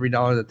 That's every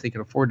dollar that they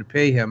can afford to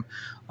pay him.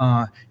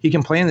 He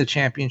can play in the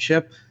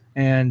championship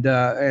and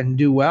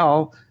do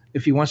well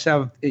if he wants to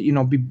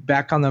have, be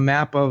back on the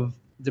map of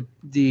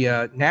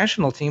the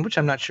national team, which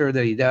I'm not sure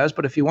that he does.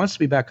 But if he wants to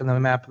be back on the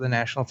map of the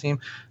national team,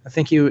 I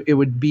think it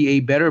would be a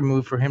better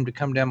move for him to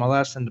come to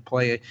MLS than to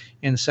play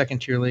in the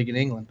second-tier league in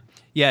England.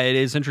 Yeah, it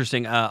is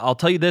interesting. I'll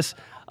tell you this,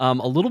 a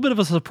little bit of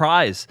a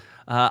surprise.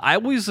 I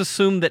always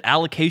assumed that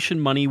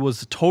allocation money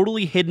was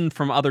totally hidden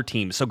from other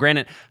teams. So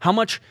granted, how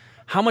much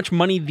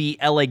money the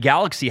LA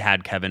Galaxy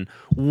had, Kevin,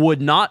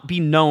 would not be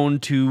known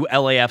to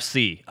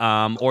LAFC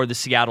or the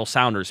Seattle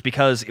Sounders,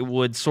 because it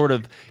would sort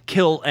of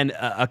kill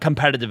a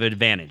competitive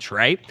advantage,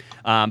 right?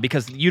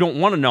 Because you don't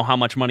want to know how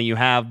much money you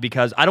have,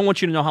 because I don't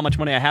want you to know how much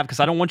money I have, because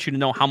I don't want you to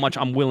know how much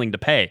I'm willing to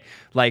pay.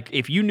 Like,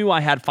 if you knew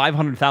I had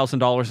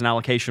 $500,000 in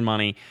allocation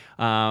money,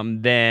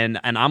 and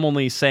I'm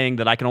only saying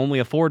that I can only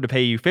afford to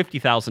pay you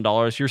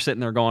 $50,000, you're sitting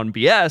there going,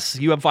 BS,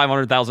 you have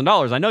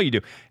 $500,000. I know you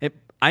do.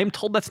 I am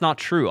told that's not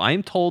true. I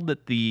am told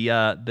that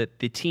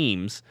the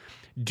teams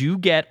do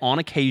get, on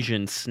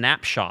occasion,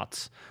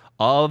 snapshots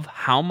of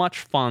how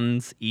much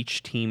funds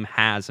each team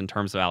has in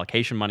terms of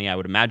allocation money. I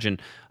would imagine,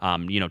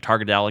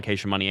 targeted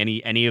allocation money,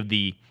 any of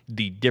the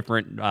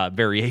different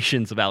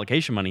variations of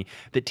allocation money,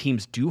 that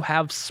teams do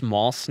have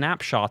small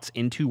snapshots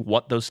into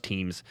what those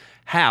teams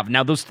have.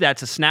 Now,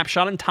 that's a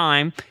snapshot in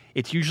time.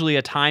 It's usually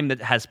a time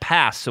that has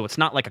passed, so it's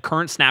not like a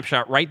current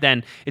snapshot right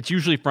then. It's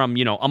usually from,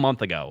 a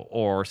month ago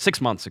or 6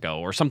 months ago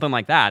or something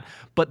like that,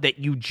 but that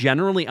you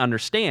generally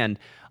understand,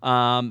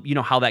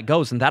 how that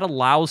goes. And that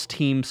allows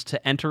teams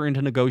to enter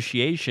into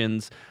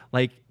negotiations.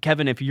 Like,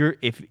 Kevin, if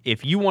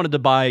you wanted to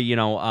buy,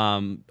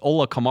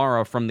 Ola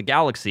Kamara from the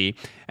Galaxy,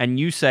 and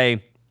you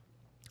say,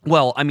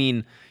 well, I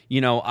mean,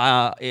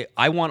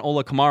 I want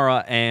Ola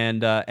Kamara,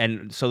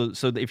 and so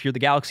if you're the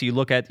Galaxy, you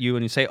look at you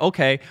and you say,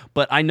 okay,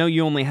 but I know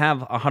you only have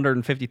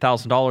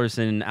 $150,000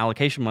 in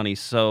allocation money,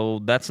 so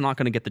that's not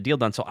going to get the deal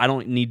done. So I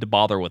don't need to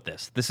bother with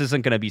this. This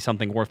isn't going to be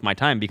something worth my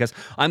time, because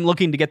I'm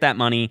looking to get that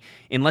money.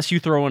 Unless you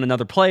throw in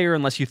another player,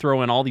 unless you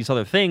throw in all these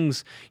other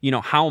things,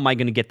 how am I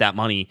going to get that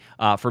money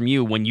from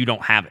you when you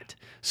don't have it?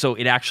 So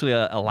it actually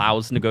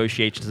allows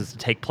negotiations to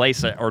take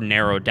place or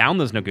narrow down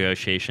those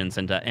negotiations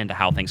into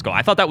how things go.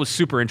 I thought that was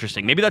super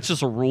interesting. Maybe that's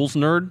just a rules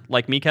nerd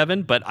like me,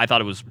 Kevin, but I thought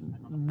it was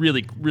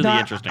really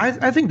interesting.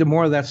 I think the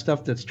more of that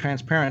stuff that's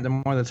transparent, the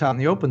more that's out in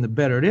the open, the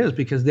better it is,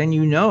 because then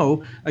you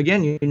know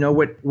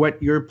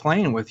what you're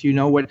playing with. You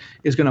know what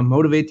is going to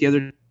motivate the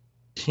other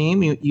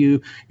team.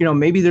 You know,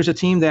 maybe there's a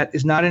team that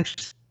is not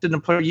interested in a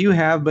player you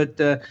have, but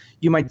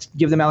you might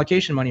give them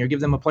allocation money or give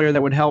them a player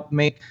that would help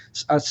make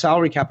a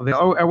salary cap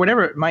available, or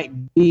whatever it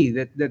might be.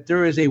 That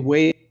there is a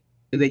way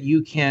that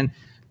you can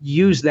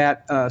use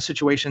that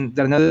situation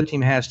that another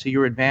team has to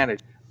your advantage.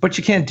 But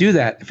you can't do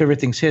that if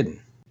everything's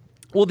hidden.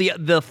 Well,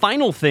 the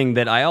final thing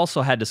that I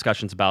also had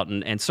discussions about,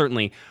 and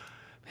certainly,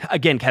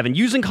 again, Kevin,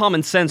 using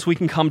common sense, we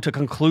can come to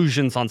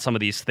conclusions on some of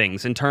these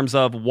things in terms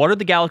of what are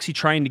the Galaxy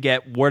trying to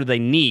get, what do they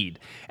need?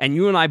 And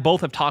you and I both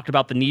have talked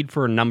about the need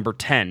for a number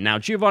 10. Now,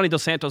 Giovanni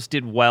Dos Santos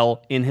did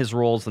well in his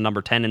role as the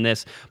number 10 in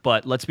this,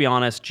 but let's be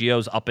honest,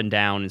 Gio's up and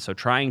down, and so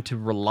trying to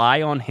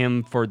rely on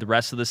him for the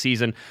rest of the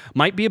season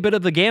might be a bit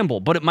of a gamble,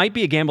 but it might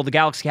be a gamble the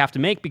Galaxy have to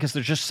make because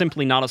there's just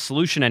simply not a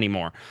solution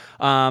anymore.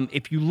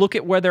 If you look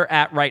at where they're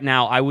at right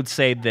now, I would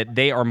say that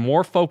they are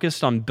more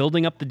focused on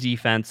building up the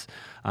defense.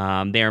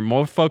 They are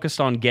more focused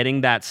on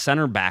getting that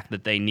center back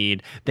that they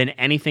need than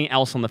anything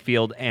else on the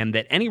field, and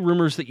that any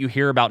rumors that you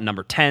hear about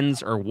number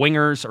 10s or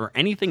wingers or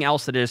anything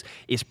else that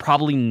is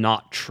probably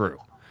not true.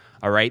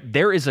 All right,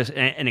 there is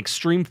an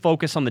extreme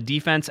focus on the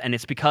defense, and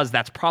it's because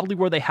that's probably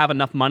where they have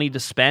enough money to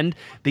spend.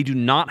 They do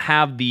not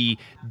have the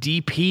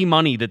DP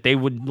money that they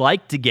would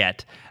like to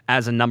get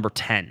as a number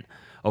 10.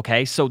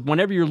 Okay, so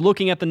whenever you're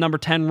looking at the number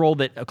 10 role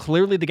that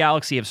clearly the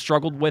Galaxy have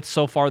struggled with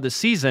so far this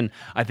season,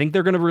 I think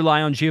they're going to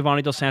rely on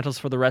Giovanni Dos Santos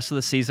for the rest of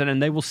the season,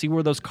 and they will see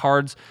where those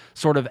cards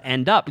sort of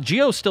end up.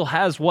 Gio still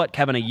has, what,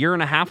 Kevin, a year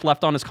and a half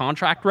left on his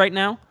contract right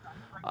now?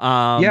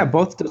 Yeah,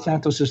 both Dos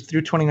Santos is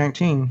through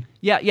 2019.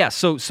 Yeah.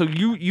 So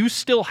you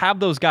still have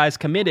those guys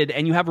committed,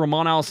 and you have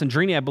Ramon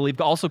Alessandrini, I believe,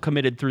 also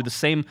committed through the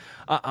same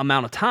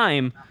amount of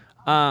time.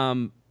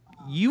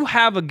 You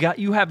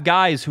have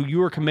guys who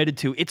you are committed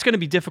to. It's going to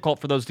be difficult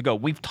for those to go.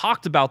 We've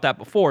talked about that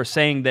before,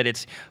 saying that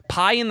it's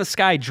pie in the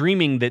sky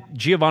dreaming that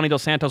Giovanni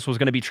Dos Santos was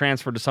going to be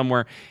transferred to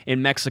somewhere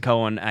in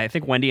Mexico. And I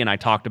think Wendy and I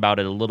talked about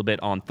it a little bit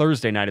on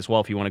Thursday night as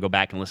well, if you want to go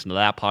back and listen to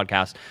that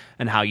podcast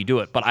and how you do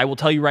it. But I will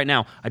tell you right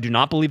now, I do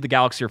not believe the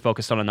Galaxy are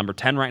focused on a number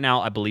 10 right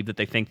now. I believe that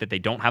they think that they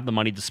don't have the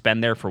money to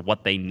spend there for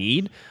what they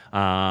need.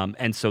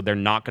 And so they're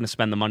not going to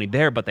spend the money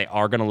there, but they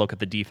are going to look at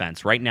the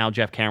defense. Right now,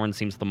 Jeff Cameron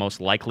seems the most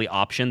likely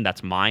option.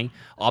 That's my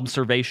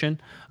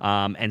observation.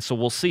 And so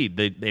we'll see.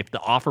 If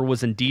the offer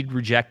was indeed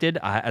rejected,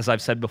 as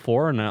I've said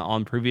before and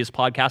on previous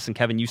podcasts, and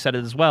Kevin, you said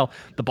it as well,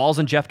 the ball's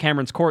in Jeff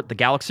Cameron's court. The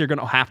Galaxy are going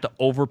to have to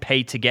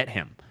overpay to get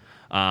him.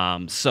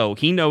 So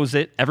he knows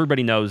it.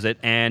 Everybody knows it.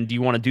 And do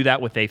you want to do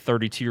that with a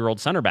 32-year-old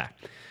center back?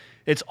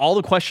 It's all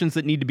the questions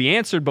that need to be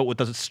answered, but with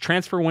this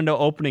transfer window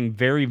opening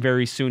very,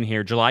 very soon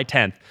here, July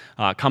 10th,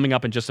 coming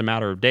up in just a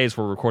matter of days,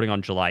 we're recording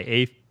on July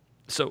 8th.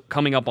 So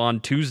coming up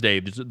on Tuesday,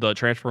 the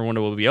transfer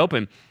window will be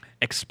open.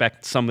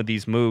 Expect some of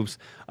these moves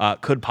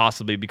could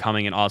possibly be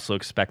coming, and also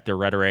expect their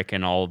rhetoric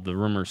and all of the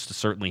rumors to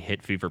certainly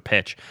hit fever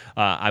pitch.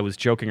 I was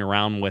joking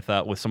around with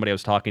somebody I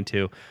was talking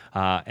to,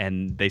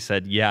 and they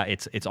said, yeah,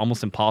 it's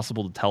almost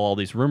impossible to tell all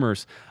these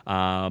rumors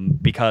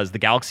because the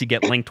Galaxy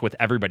get linked with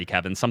everybody,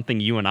 Kevin, something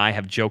you and I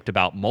have joked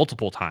about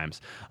multiple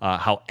times,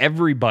 how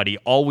everybody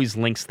always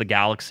links the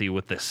Galaxy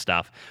with this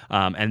stuff.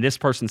 And this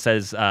person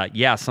says,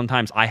 yeah,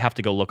 sometimes I have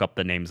to go look up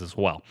the names as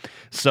well.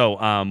 So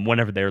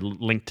whenever they're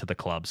linked to the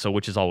club, so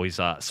which is always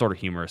sort of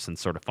humorous and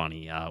sort of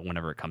funny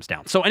whenever it comes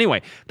down. So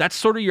anyway, that's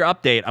sort of your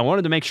update. I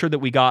wanted to make sure that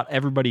we got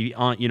everybody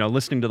on,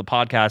 listening to the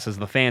podcast as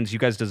the fans. You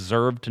guys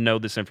deserve to know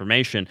this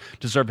information,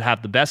 deserve to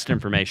have the best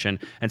information.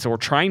 And so we're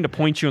trying to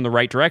point you in the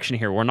right direction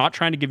here. We're not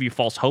trying to give you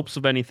false hopes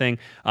of anything.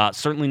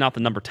 Certainly not the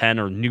number 10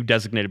 or new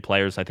designated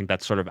players. I think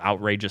that's sort of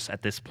outrageous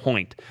at this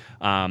point.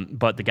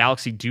 But the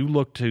Galaxy do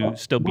look to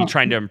still be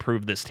trying to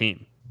improve this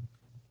team.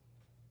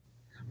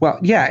 Well,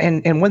 yeah.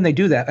 And when they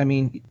do that, I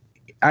mean,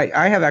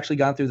 I have actually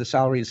gone through the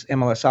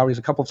MLS salaries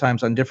a couple of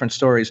times on different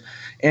stories,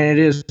 and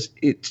it's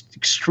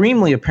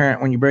extremely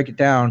apparent when you break it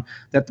down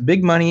that the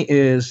big money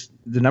is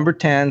the number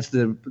 10s,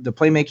 the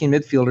playmaking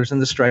midfielders,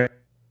 and the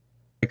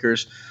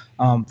strikers.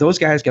 Those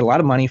guys get a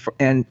lot of money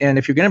and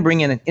if you're going to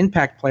bring in an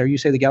impact player, you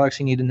say the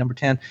Galaxy need a number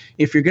 10.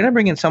 If you're going to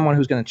bring in someone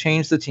who's going to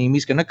change the team,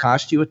 he's going to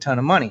cost you a ton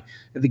of money.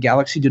 The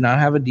Galaxy do not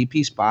have a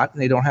DP spot, and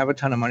they don't have a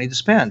ton of money to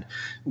spend.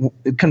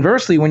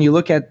 Conversely, when you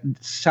look at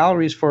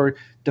salaries for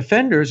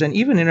defenders and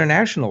even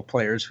international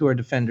players who are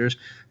defenders,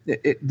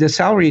 the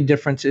salary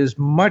difference is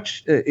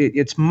much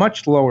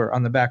lower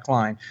on the back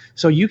line.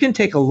 So you can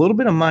take a little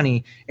bit of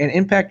money and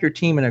impact your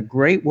team in a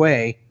great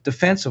way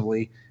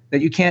defensively that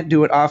you can't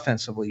do it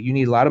offensively. You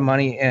need a lot of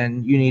money,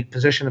 and you need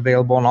position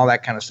available and all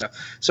that kind of stuff.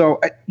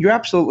 So you're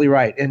absolutely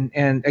right.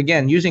 And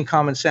again, using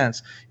common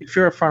sense, if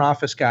you're a front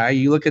office guy,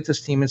 you look at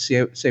this team and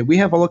say we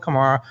have Ola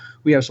Kamara,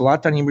 we have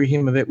Zlatan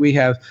Ibrahimovic, we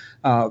have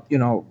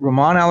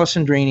Ramon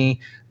Alessandrini,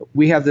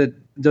 we have the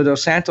the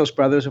Dos Santos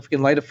brothers, if we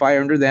can light a fire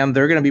under them,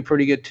 they're going to be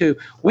pretty good too.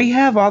 We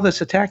have all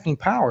this attacking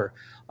power.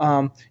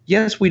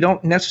 Yes, we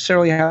don't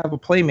necessarily have a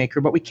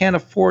playmaker, but we can't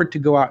afford to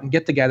go out and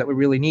get the guy that we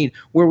really need.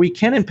 Where we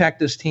can impact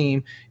this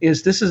team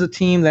is this is a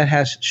team that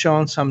has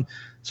shown some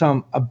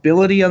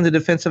ability on the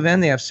defensive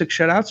end. They have 6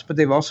 shutouts, but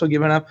they've also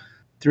given up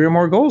 3 or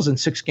more goals in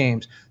 6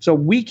 games. So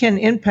we can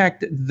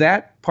impact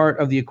that part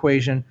of the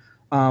equation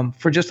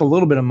for just a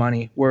little bit of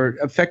money, where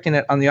affecting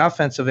it on the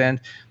offensive end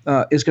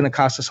is going to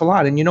cost us a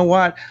lot. And you know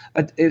what?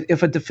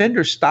 If a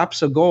defender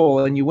stops a goal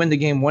and you win the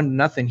game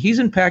 1-0, he's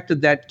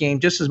impacted that game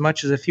just as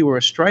much as if he were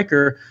a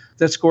striker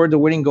that scored the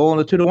winning goal in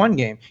a 2-1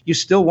 game. You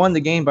still won the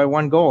game by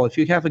 1 goal. If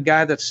you have a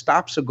guy that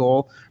stops a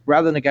goal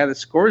rather than a guy that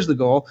scores the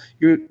goal,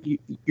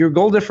 your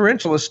goal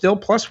differential is still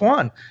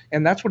 +1,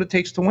 and that's what it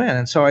takes to win.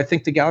 And so I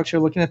think the Galaxy are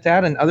looking at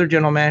that, and other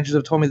general managers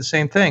have told me the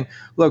same thing.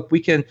 Look, we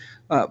can,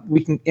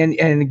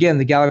 and again,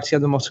 the Galaxy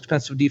have the most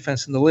expensive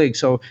defense in the league,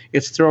 so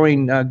it's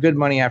throwing good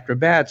money after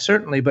bad,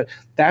 certainly, but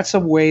that's a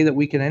way that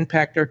we can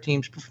impact our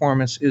team's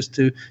performance, is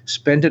to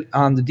spend it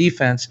on the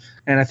defense,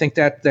 and I think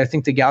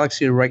the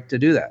Galaxy are right to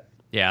do that.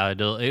 Yeah,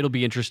 it'll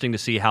be interesting to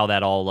see how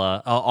that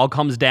all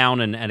comes down.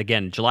 And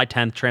again, July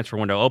 10th, transfer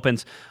window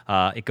opens.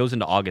 It goes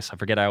into August.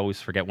 I always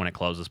forget when it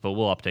closes, but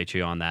we'll update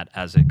you on that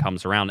as it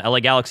comes around. LA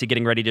Galaxy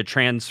getting ready to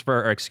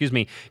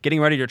getting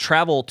ready to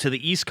travel to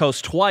the East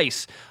Coast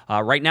twice.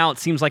 Right now, it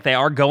seems like they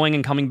are going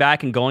and coming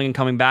back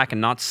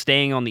and not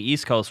staying on the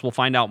East Coast. We'll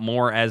find out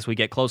more as we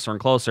get closer and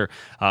closer,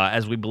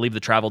 as we believe the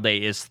travel day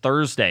is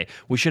Thursday.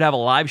 We should have a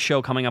live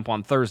show coming up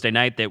on Thursday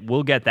night that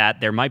we'll get that.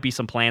 There might be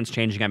some plans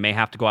changing. I may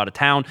have to go out of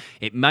town.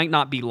 It might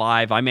not be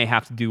live. I may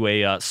have to do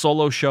a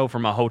solo show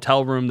from a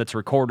hotel room that's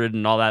recorded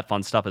and all that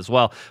fun stuff as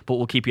well, but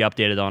we'll keep you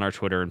updated on our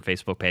Twitter and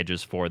Facebook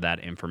pages for that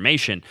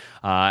information.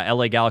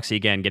 LA Galaxy,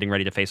 again, getting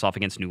ready to face off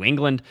against New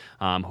England,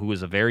 who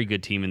is a very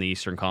good team in the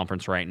Eastern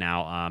Conference right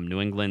now.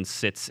 New England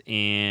sits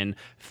in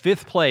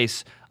 5th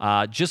place,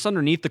 just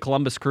underneath the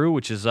Columbus Crew,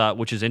 which is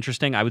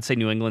interesting. I would say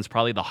New England's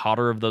probably the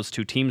hotter of those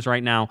 2 teams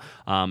right now,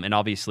 and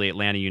obviously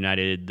Atlanta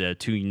United, the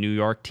 2 New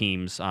York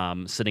teams,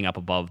 sitting up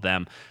above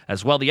them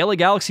as well. The LA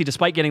Galaxy,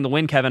 despite getting the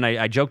win, Kevin,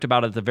 I joked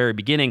about it at the very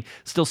beginning,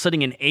 still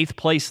sitting in 8th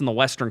place in the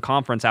Western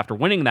Conference after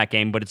winning that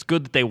game, but it's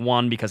good that they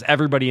won because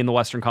everybody in the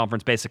Western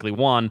Conference basically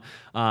won,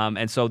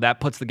 and so that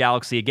puts the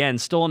Galaxy, again,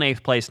 still in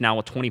 8th place now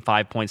with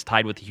 25 points,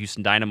 tied with the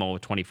Houston Dynamo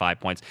with 25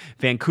 points.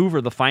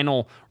 Vancouver, the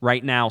final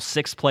right now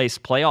 6th place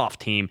playoff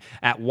team,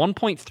 at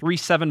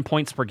 1.37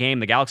 points per game.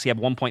 The Galaxy have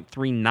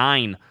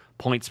 1.39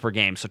 points per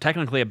game. So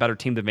technically a better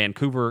team than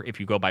Vancouver if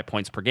you go by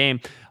points per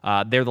game.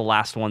 They're the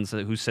last ones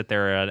who sit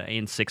there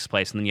in 6th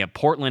place. And then you have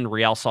Portland,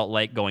 Real Salt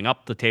Lake going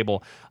up the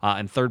table.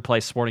 In 3rd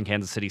place, Sporting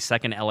Kansas City.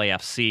 2nd,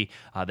 LAFC.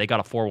 They got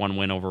a 4-1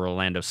 win over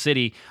Orlando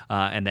City.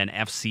 And then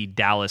FC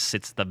Dallas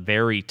sits at the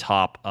very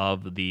top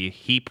of the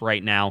heap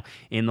right now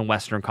in the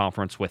Western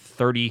Conference with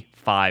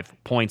 35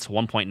 points,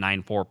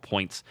 1.94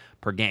 points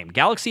per game.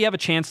 Galaxy have a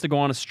chance to go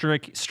on a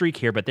streak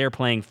here, but they're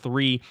playing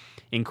 3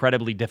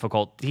 incredibly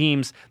difficult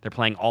teams. They're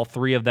playing all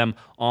 3 of them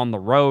on the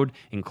road,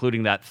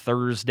 including that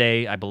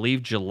Thursday, I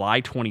believe, July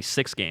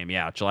 26th game.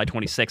 Yeah, July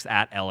 26th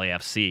at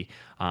LAFC,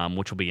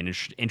 which will be an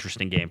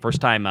interesting game.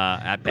 First time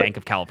at Bank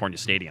of California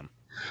Stadium.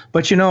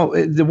 But,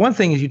 the one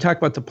thing is, you talk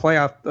about the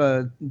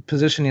playoff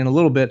positioning a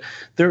little bit.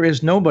 There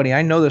is nobody,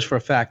 I know this for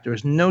a fact, there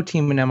is no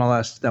team in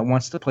MLS that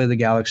wants to play the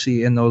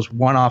Galaxy in those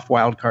one-off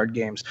wildcard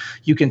games.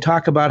 You can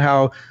talk about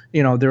how,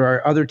 there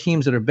are other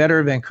teams that are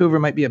better. Vancouver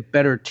might be a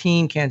better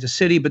team, Kansas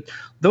City, but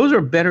those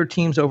are better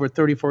teams over a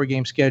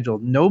 34-game schedule.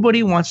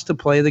 Nobody wants to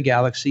play the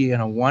Galaxy in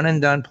a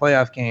one-and-done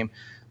playoff game.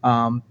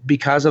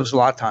 Because of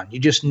Zlatan. You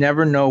just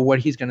never know what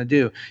he's going to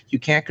do. You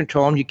can't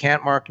control him. You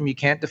can't mark him. You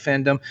can't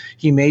defend him.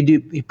 He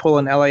pull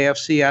an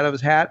LAFC out of his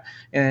hat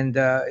and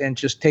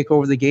just take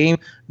over the game.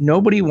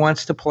 Nobody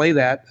wants to play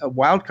a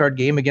wild card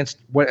game against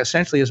what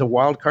essentially is a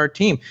wild card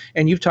team.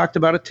 And you've talked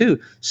about it too.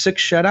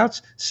 6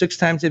 shutouts, 6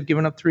 times they've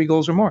given up 3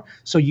 goals or more.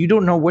 So you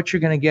don't know what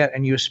you're going to get,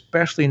 and you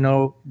especially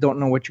don't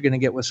know what you're going to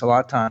get with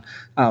Zlatan.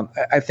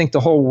 I think the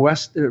whole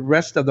rest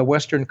of the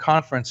Western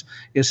Conference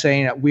is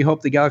saying that we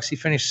hope the Galaxy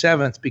finish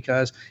 7th,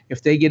 because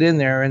if they get in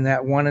there in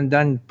that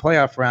one-and-done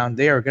playoff round,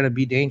 they are going to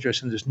be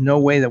dangerous, and there's no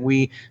way that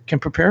we can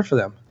prepare for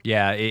them.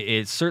 Yeah,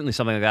 it's certainly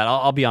something like that.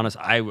 I'll be honest,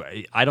 I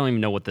don't even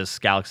know what this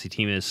Galaxy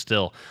team is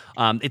still.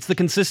 It's the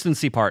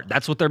consistency part.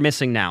 That's what they're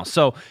missing now.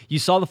 So you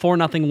saw the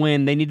 4-0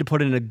 win. They need to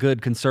put in a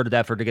good concerted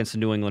effort against the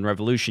New England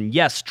Revolution.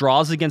 Yes,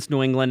 draws against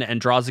New England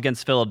and draws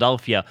against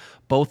Philadelphia,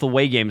 both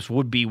away games,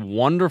 would be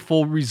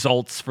wonderful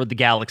results for the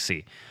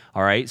Galaxy.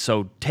 All right,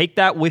 so take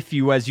that with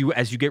you as you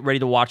get ready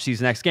to watch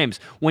these next games.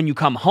 When you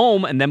come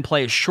home and then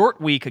play a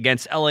short week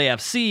against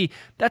LAFC,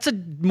 that's a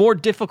more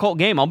difficult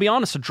game. I'll be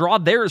honest, a draw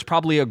there is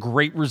probably a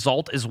great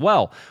result as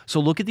well. So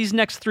look at these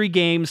next 3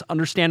 games,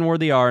 understand where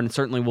they are, and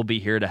certainly we'll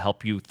be here to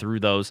help you through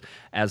those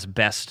as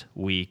best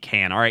we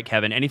can. All right,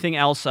 Kevin, anything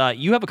else?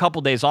 You have a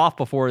couple days off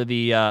before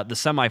the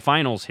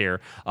semifinals here.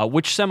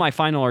 Which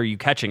semifinal are you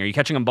catching? Are you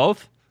catching them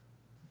both?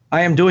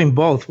 I am doing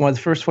both. The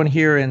first one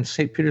here in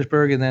St.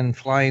 Petersburg, and then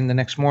flying the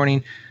next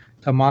morning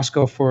to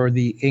Moscow for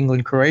the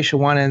England-Croatia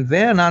one. And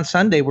then on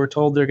Sunday, we're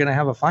told they're going to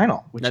have a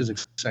final, which is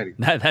exciting.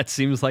 That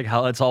seems like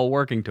how it's all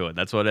working to it.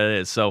 That's what it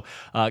is. So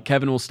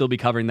Kevin will still be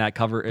covering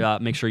that.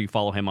 Make sure you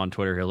follow him on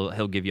Twitter.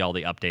 He'll give you all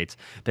the updates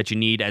that you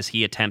need as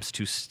he attempts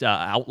to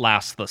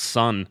outlast the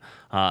sun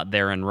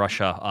there in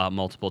Russia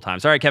multiple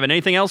times. All right, Kevin,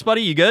 anything else,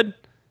 buddy? You good?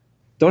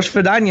 Do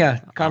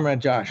svidaniya, Comrade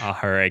Josh.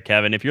 All right,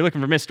 Kevin. If you're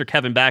looking for Mr.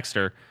 Kevin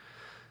Baxter...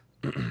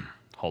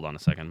 Hold on a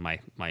second. My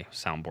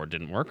soundboard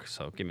didn't work,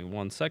 so give me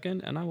 1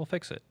 second, and I will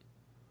fix it.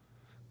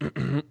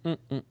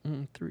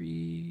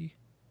 3.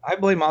 I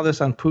blame all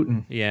this on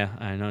Putin. Yeah,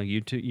 I know.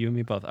 You and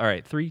me both. All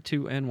right, 3,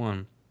 2, and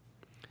 1.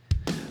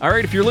 All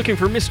right, if you're looking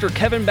for Mr.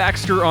 Kevin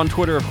Baxter on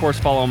Twitter, of course,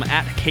 follow him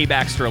at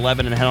KBaxter11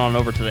 and head on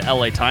over to the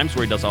LA Times,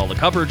 where he does all the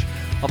coverage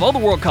of all the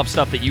World Cup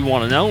stuff that you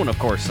want to know, and of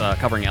course,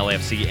 covering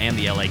LAFC and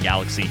the LA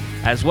Galaxy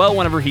as well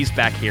whenever he's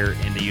back here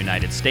in the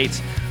United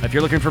States. If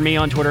you're looking for me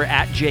on Twitter,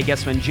 at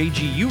JGuesman,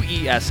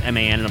 JGUESMAN,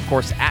 and of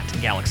course, at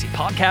Galaxy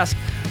Podcast.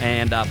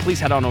 And please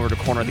head on over to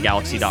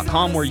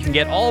cornerofthegalaxy.com, where you can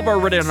get all of our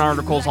written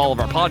articles, all of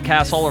our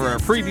podcasts, all of our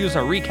previews,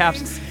 our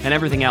recaps, and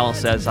everything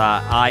else as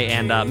I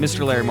and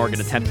Mr. Larry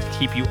Morgan attempt to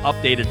keep you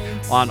updated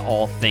on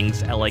all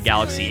things LA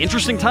Galaxy.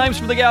 Interesting times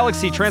for the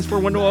Galaxy. Transfer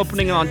window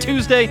opening on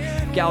Tuesday.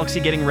 Galaxy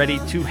getting ready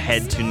to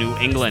head to New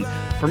England.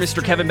 For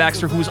Mr. Kevin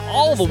Baxter, who's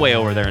all the way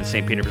over there in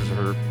St.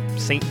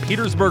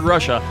 Petersburg,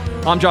 Russia,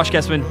 I'm Josh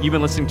Guesman. You've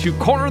been listening to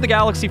Corner of the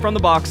Galaxy from the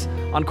box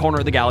on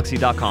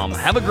cornerofthegalaxy.com.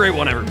 Have a great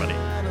one, everybody.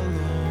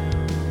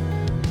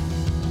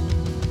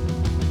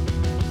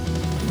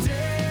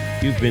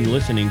 You've been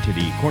listening to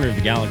the Corner of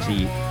the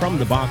Galaxy from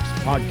the Box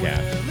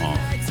podcast on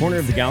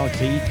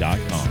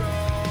cornerofthegalaxy.com.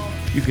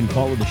 You can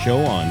follow the show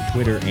on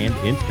Twitter and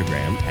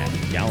Instagram at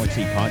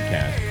Galaxy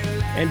Podcast.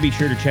 And be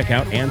sure to check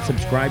out and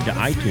subscribe to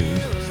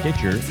iTunes,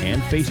 Stitcher,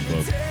 and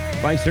Facebook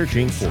by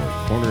searching for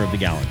Corner of the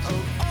Galaxy.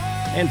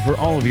 And for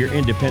all of your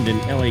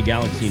independent LA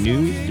Galaxy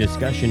news,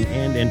 discussion,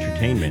 and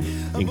entertainment,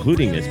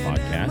 including this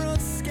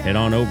podcast, head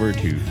on over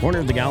to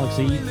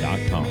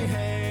cornerofthegalaxy.com.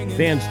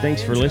 Fans,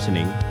 thanks for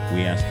listening.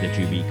 We ask that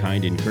you be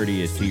kind and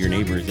courteous to your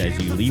neighbors as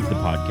you leave the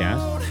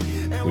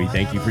podcast. We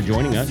thank you for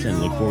joining us and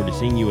look forward to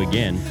seeing you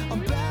again.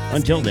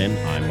 Until then,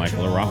 I'm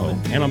Michael Araujo,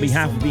 and on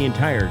behalf of the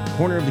entire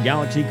Corner of the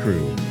Galaxy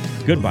crew,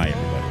 goodbye,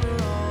 everybody.